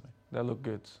look good to me. They look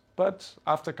good. But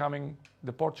after coming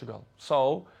the Portugal.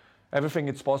 So everything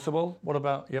is possible. What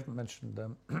about, you haven't mentioned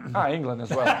England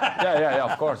as well. yeah,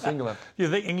 of course, England. you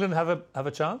think England have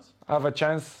a chance? Have a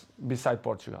chance beside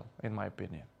Portugal, in my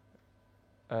opinion.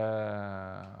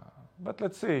 But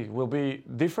let's see. Will be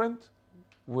different.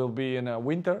 Will be in a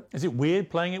winter. Is it weird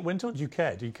playing at winter? Do you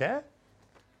care? Do you care?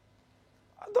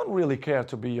 I don't really care,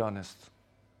 to be honest.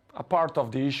 A part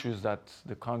of the issues that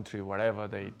the country, wherever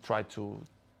they try to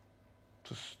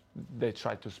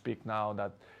speak now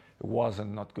that it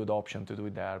wasn't not good option to do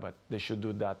it there, but they should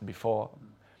do that before.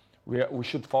 We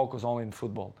should focus only in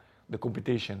football, the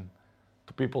competition,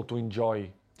 to people to enjoy. Do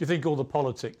you think all the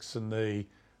politics and the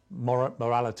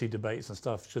morality debates and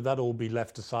stuff, should that all be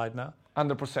left aside now?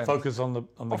 100%. Focus on the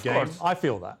Of game? course. I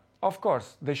feel that. Of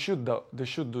course, they should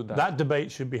do that. That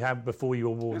debate should be had before you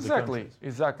award the countries.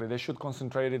 Exactly. They should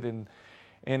concentrate it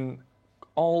in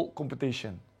all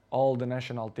competition, all the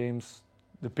national teams,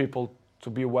 the people to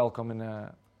be welcome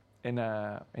in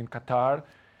Qatar,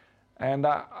 and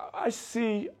I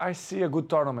see a good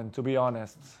tournament. To be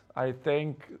honest, I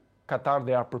think Qatar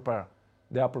they are prepared.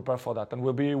 They are prepared for that, and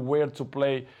will be weird to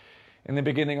play in the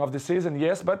beginning of the season.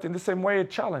 Yes, but in the same way, a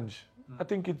challenge. I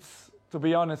think it's. To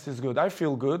be honest, it's good. I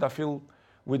feel good. I feel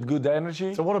with good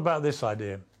energy. So what about this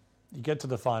idea? You get to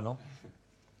the final,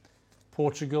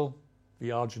 Portugal v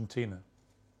Argentina.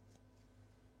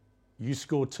 You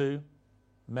score 2,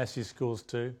 Messi scores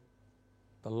 2.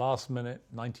 The last minute,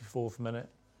 94th minute,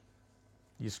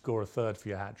 you score a third for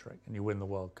your hat-trick and you win the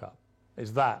World Cup.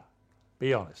 Is that,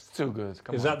 be honest, It's too good.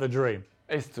 Come is on. that the dream?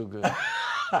 It's too good.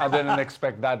 I didn't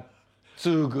expect that.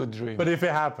 Too good dream. But if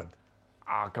it happened,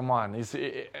 Come on. that's the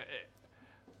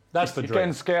He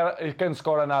dream. can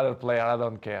score another player. I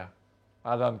don't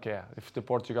care. If the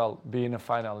Portugal be in a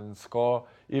final and score,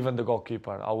 even the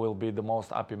goalkeeper, I will be the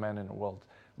most happy man in the world.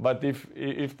 But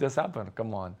if this happens,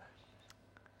 come on.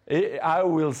 I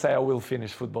will say I will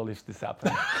finish football if this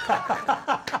happens.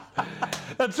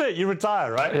 That's it, you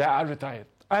retire, right? Yeah, I retired.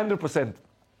 100%.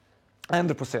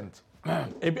 100%. I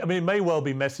mean, it may well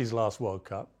be Messi's last World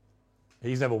Cup.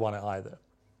 He's never won it either.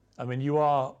 I mean,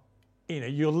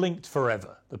 you're linked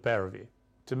forever, the pair of you.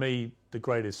 To me, the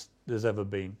greatest there's ever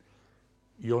been.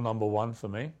 You're number 1 for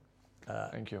me.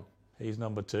 Thank you. He's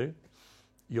number 2.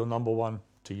 You're number 1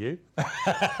 to you.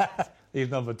 He's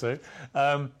number 2.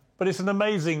 But it's an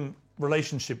amazing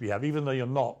relationship you have, even though you're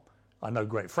not, I know,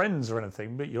 great friends or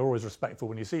anything, but you're always respectful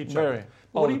when you see each other.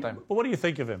 All the time. But what do you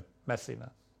think of him, Messi, now?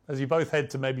 As you both head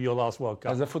to maybe your last World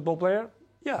Cup. As a football player,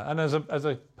 Yeah, and as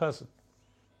a person.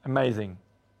 amazing.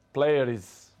 Player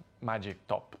is magic,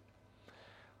 top.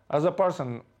 As a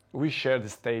person, we share the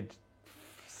stage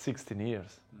 16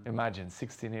 years. Imagine,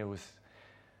 16 years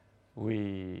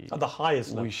we At the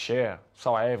highest level. we share.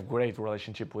 So I have great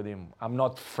relationship with him. I'm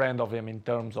not friend of him in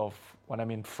terms of, when I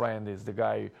mean friend is the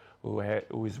guy who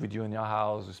is with you in your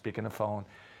house, who speak on the phone.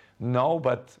 No,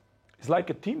 but he's like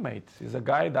a teammate. He's a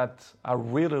guy that I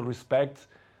really respect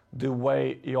the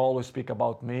way he always speak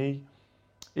about me.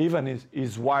 Even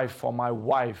his wife or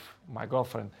my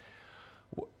girlfriend,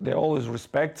 they always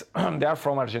respect. They are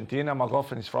from Argentina. My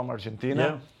girlfriend is from Argentina.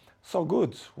 Yeah. So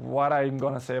good. What I'm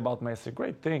going to say about Messi,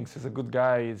 great things. He's a good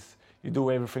guy. You do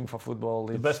everything for football.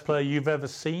 The best player you've ever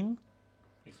seen?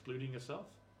 Excluding yourself?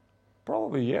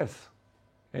 Probably, yes.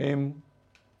 Him,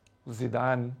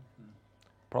 Zidane,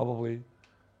 probably.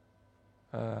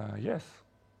 Yes.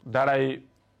 That I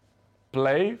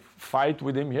fight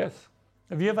with him, yes.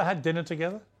 Have you ever had dinner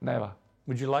together? Never.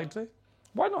 Would you like to?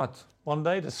 Why not? One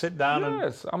day to sit down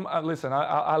Yes. Listen,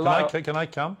 I love... Can I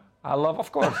come? I love,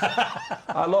 of course.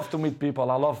 I love to meet people.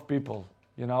 I love people.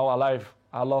 You know,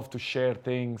 I love to share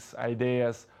things,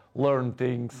 ideas, learn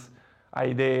things,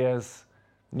 ideas,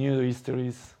 new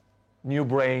histories, new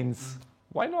brains.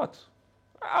 Why not?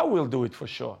 I will do it for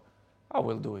sure. I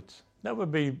will do it. That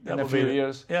would be... In a few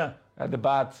years, Yeah. at the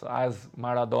bat, as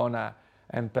Maradona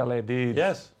and Pelé did.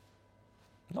 Yes.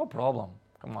 No problem.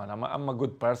 Come on, I'm a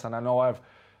good person. I know I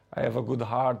have a good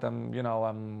heart. I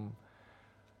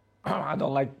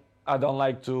don't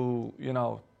like to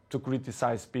to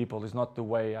criticize people. It's not the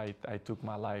way I took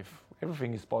my life.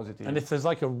 Everything is positive. And if there's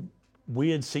like a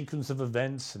weird sequence of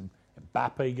events and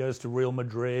Mbappe goes to Real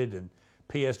Madrid and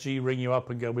PSG ring you up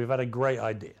and go, we've had a great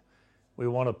idea. We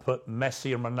want to put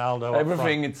Messi and Ronaldo up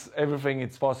front. Everything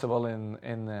it's possible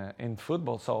in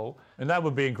football. So, and that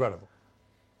would be incredible.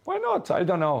 Why not? I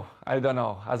don't know.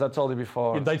 As I told you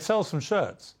before, they'd sell some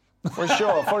shirts. For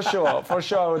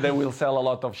sure, they will sell a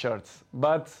lot of shirts.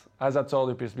 But as I told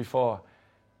you, Piers, before,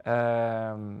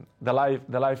 the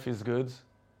life is good,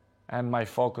 and my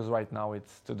focus right now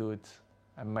is to do it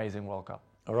amazing World Cup.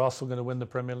 Are Arsenal going to win the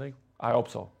Premier League? I hope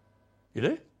so. You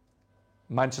do?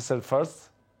 Manchester first.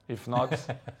 If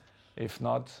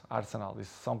not, Arsenal is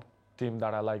some team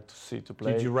that I like to see to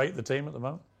play. Did you rate the team at the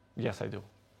moment? Yes, I do.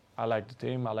 I like the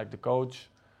team. I like the coach.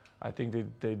 I think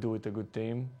they do it a good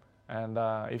team. And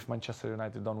if Manchester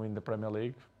United don't win the Premier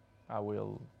League, I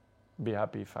will be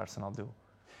happy if Arsenal do.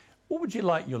 What would you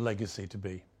like your legacy to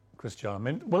be, Cristiano? I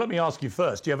mean, well, let me ask you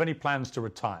first. Do you have any plans to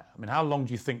retire? I mean, how long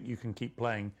do you think you can keep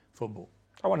playing football?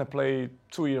 I want to play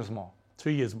 2 years more.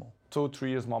 2 years more? 2-3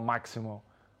 years more maximum.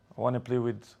 I want to play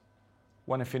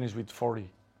when I finish with 40. I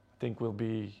think we'll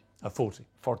be... 40?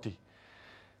 40.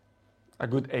 A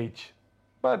good age.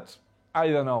 But I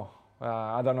don't know.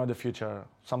 I don't know the future.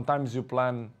 Sometimes you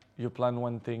plan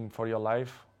one thing for your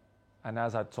life, and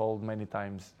as I told many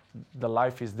times, the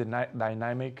life is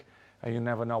dynamic, and you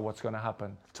never know what's going to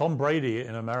happen. Tom Brady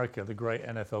in America, the great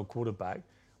NFL quarterback,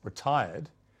 retired.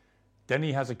 Then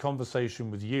he has a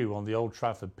conversation with you on the Old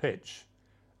Trafford pitch,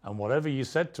 and whatever you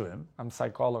said to him... I'm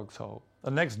psychologist, so...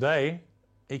 The next day,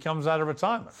 he comes out of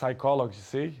retirement.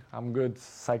 Psychologist, you see? I'm good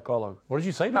psychologist. What did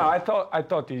you say to him? No, I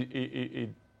thought he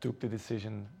took the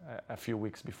decision a few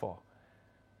weeks before.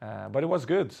 But it was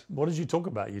good. What did you talk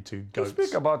about, you two goats? We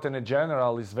speak about in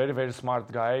general. He's a very, very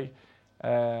smart guy.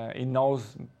 He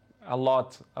knows a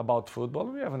lot about football.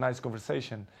 We have a nice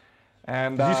conversation.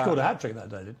 And you scored a hat-trick that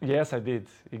day, didn't you? Yes, I did.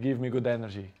 He gave me good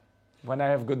energy. When I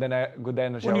have good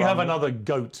energy... When you have another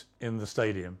goat in the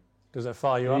stadium, does that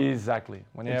fire you up? Exactly.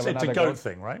 When you it's have a goat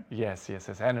thing, right? Yes.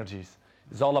 Energies.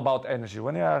 It's all about energy.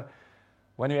 When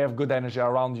you have good energy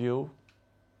around you,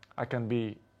 I can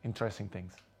be interesting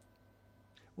things.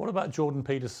 What about Jordan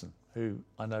Peterson, who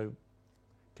I know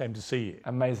came to see you?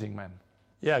 Amazing man.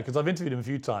 Yeah, because I've interviewed him a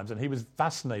few times, and he was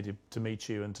fascinated to meet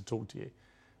you and to talk to you,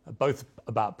 both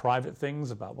about private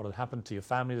things, about what had happened to your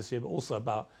family this year, but also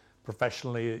about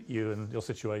professionally you and your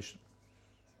situation.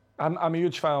 I'm a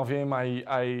huge fan of him.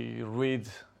 I read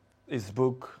his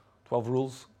book, 12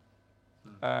 Rules,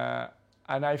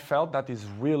 and I felt that he's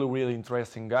really, really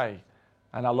interesting guy,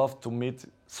 and I love to meet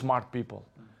smart people.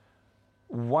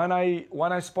 When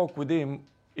I spoke with him,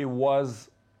 it was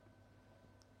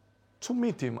to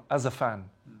meet him as a fan,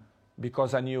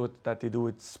 because I knew that he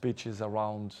do speeches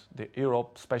around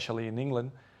Europe, especially in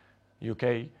England,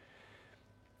 UK,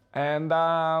 and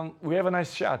we have a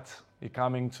nice chat. He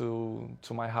coming to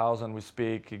my house and we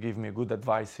speak. He give me good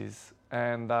advices,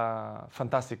 and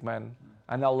fantastic man.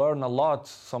 And I learn a lot,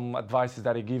 some advices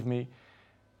that he give me,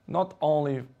 not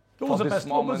only for this moment.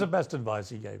 What was the best advice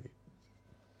he gave you?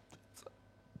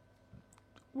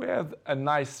 We had a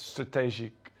nice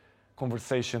strategic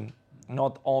conversation,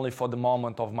 not only for the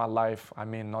moment of my life. I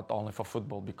mean, not only for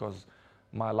football, because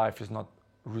my life is not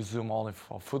resumed only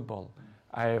for football.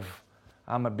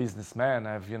 I'm a businessman.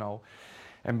 I have,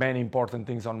 and many important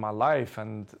things on my life.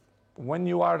 And when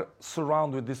you are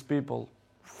surrounded with these people,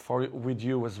 with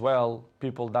you as well,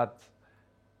 people that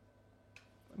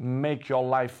make your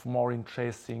life more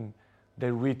interesting,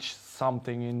 they reach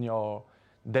something in your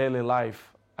daily life,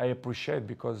 I appreciate,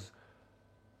 because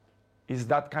it's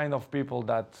that kind of people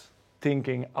that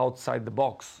thinking outside the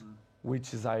box,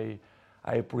 which is I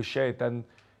appreciate. And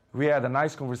we had a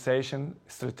nice conversation,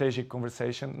 strategic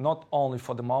conversation, not only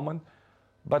for the moment,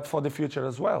 but for the future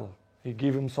as well. He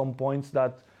gave him some points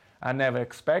that I never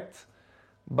expect,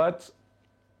 but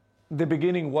the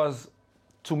beginning was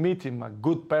to meet him, a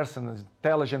good person, an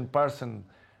intelligent person,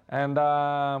 and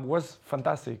was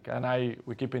fantastic. And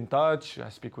we keep in touch. I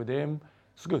speak with him.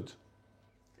 It's good.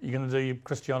 You're going to do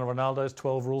Cristiano Ronaldo's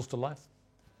 12 rules to life?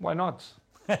 Why not?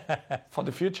 For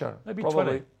the future, maybe probably.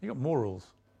 20. You got more rules.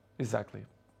 Exactly.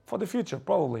 For the future,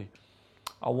 probably.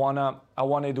 I wanna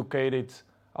educate it.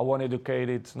 I want to educate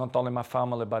it, not only my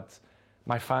family, but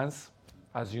my fans.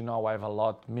 As you know, I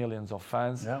have millions of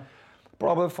fans. Yeah.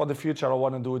 Probably for the future, I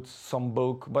want to do it some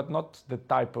book, but not the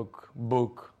type of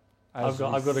book. I've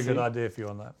got a good idea for you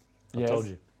on that. I told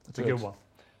you. It's a good one.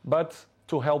 But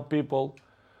to help people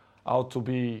how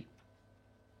to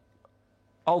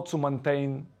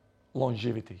maintain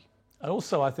longevity. And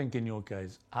also, I think in your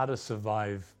case, how to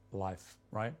survive life,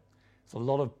 right? There's a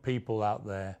lot of people out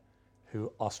there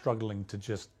who are struggling to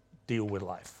just deal with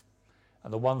life.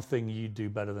 And the one thing you do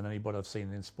better than anybody I've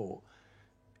seen in sport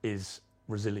is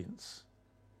resilience,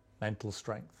 mental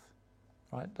strength,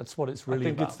 right? That's what it's really I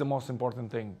think about. it's the most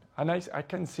important thing. And I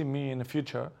can see me in the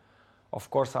future. Of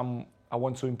course, I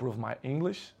want to improve my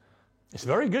English. It's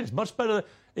very good. It's much better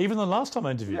even than last time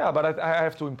I interviewed. Yeah, but I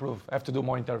have to improve. I have to do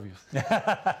more interviews.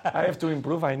 I have to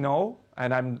improve. I know,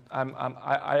 and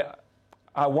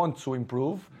I want to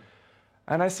improve,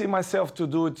 and I see myself to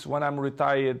do it when I'm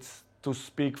retired, to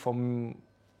speak for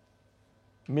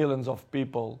millions of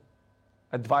people,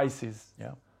 advices,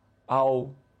 Yeah. how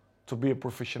to be a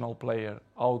professional player,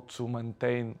 how to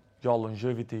maintain your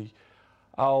longevity,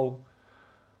 how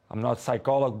I'm not a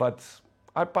psychologist, but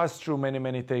I passed through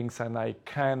many things, and I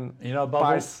can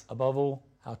above all,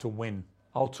 how to win.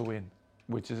 How to win,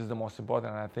 which is the most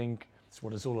important. I think That's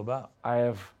what it's all about. I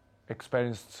have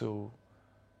experience to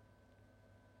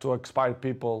inspire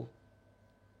people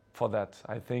for that.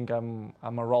 I think I'm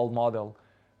a role model,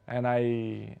 and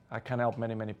I can help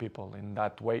many people in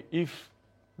that way if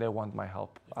they want my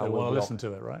help. They want to listen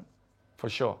to it, right? For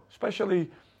sure, especially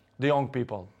the young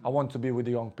people. I want to be with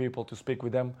the young people, to speak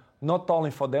with them, not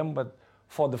only for them, but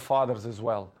for the fathers as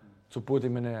well, to put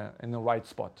them in the right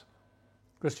spot.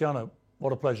 Cristiano,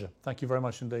 what a pleasure. Thank you very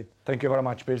much indeed. Thank you very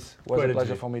much, Piers. It was Great a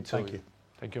pleasure interview. for me too. Thank you.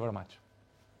 Thank you very much.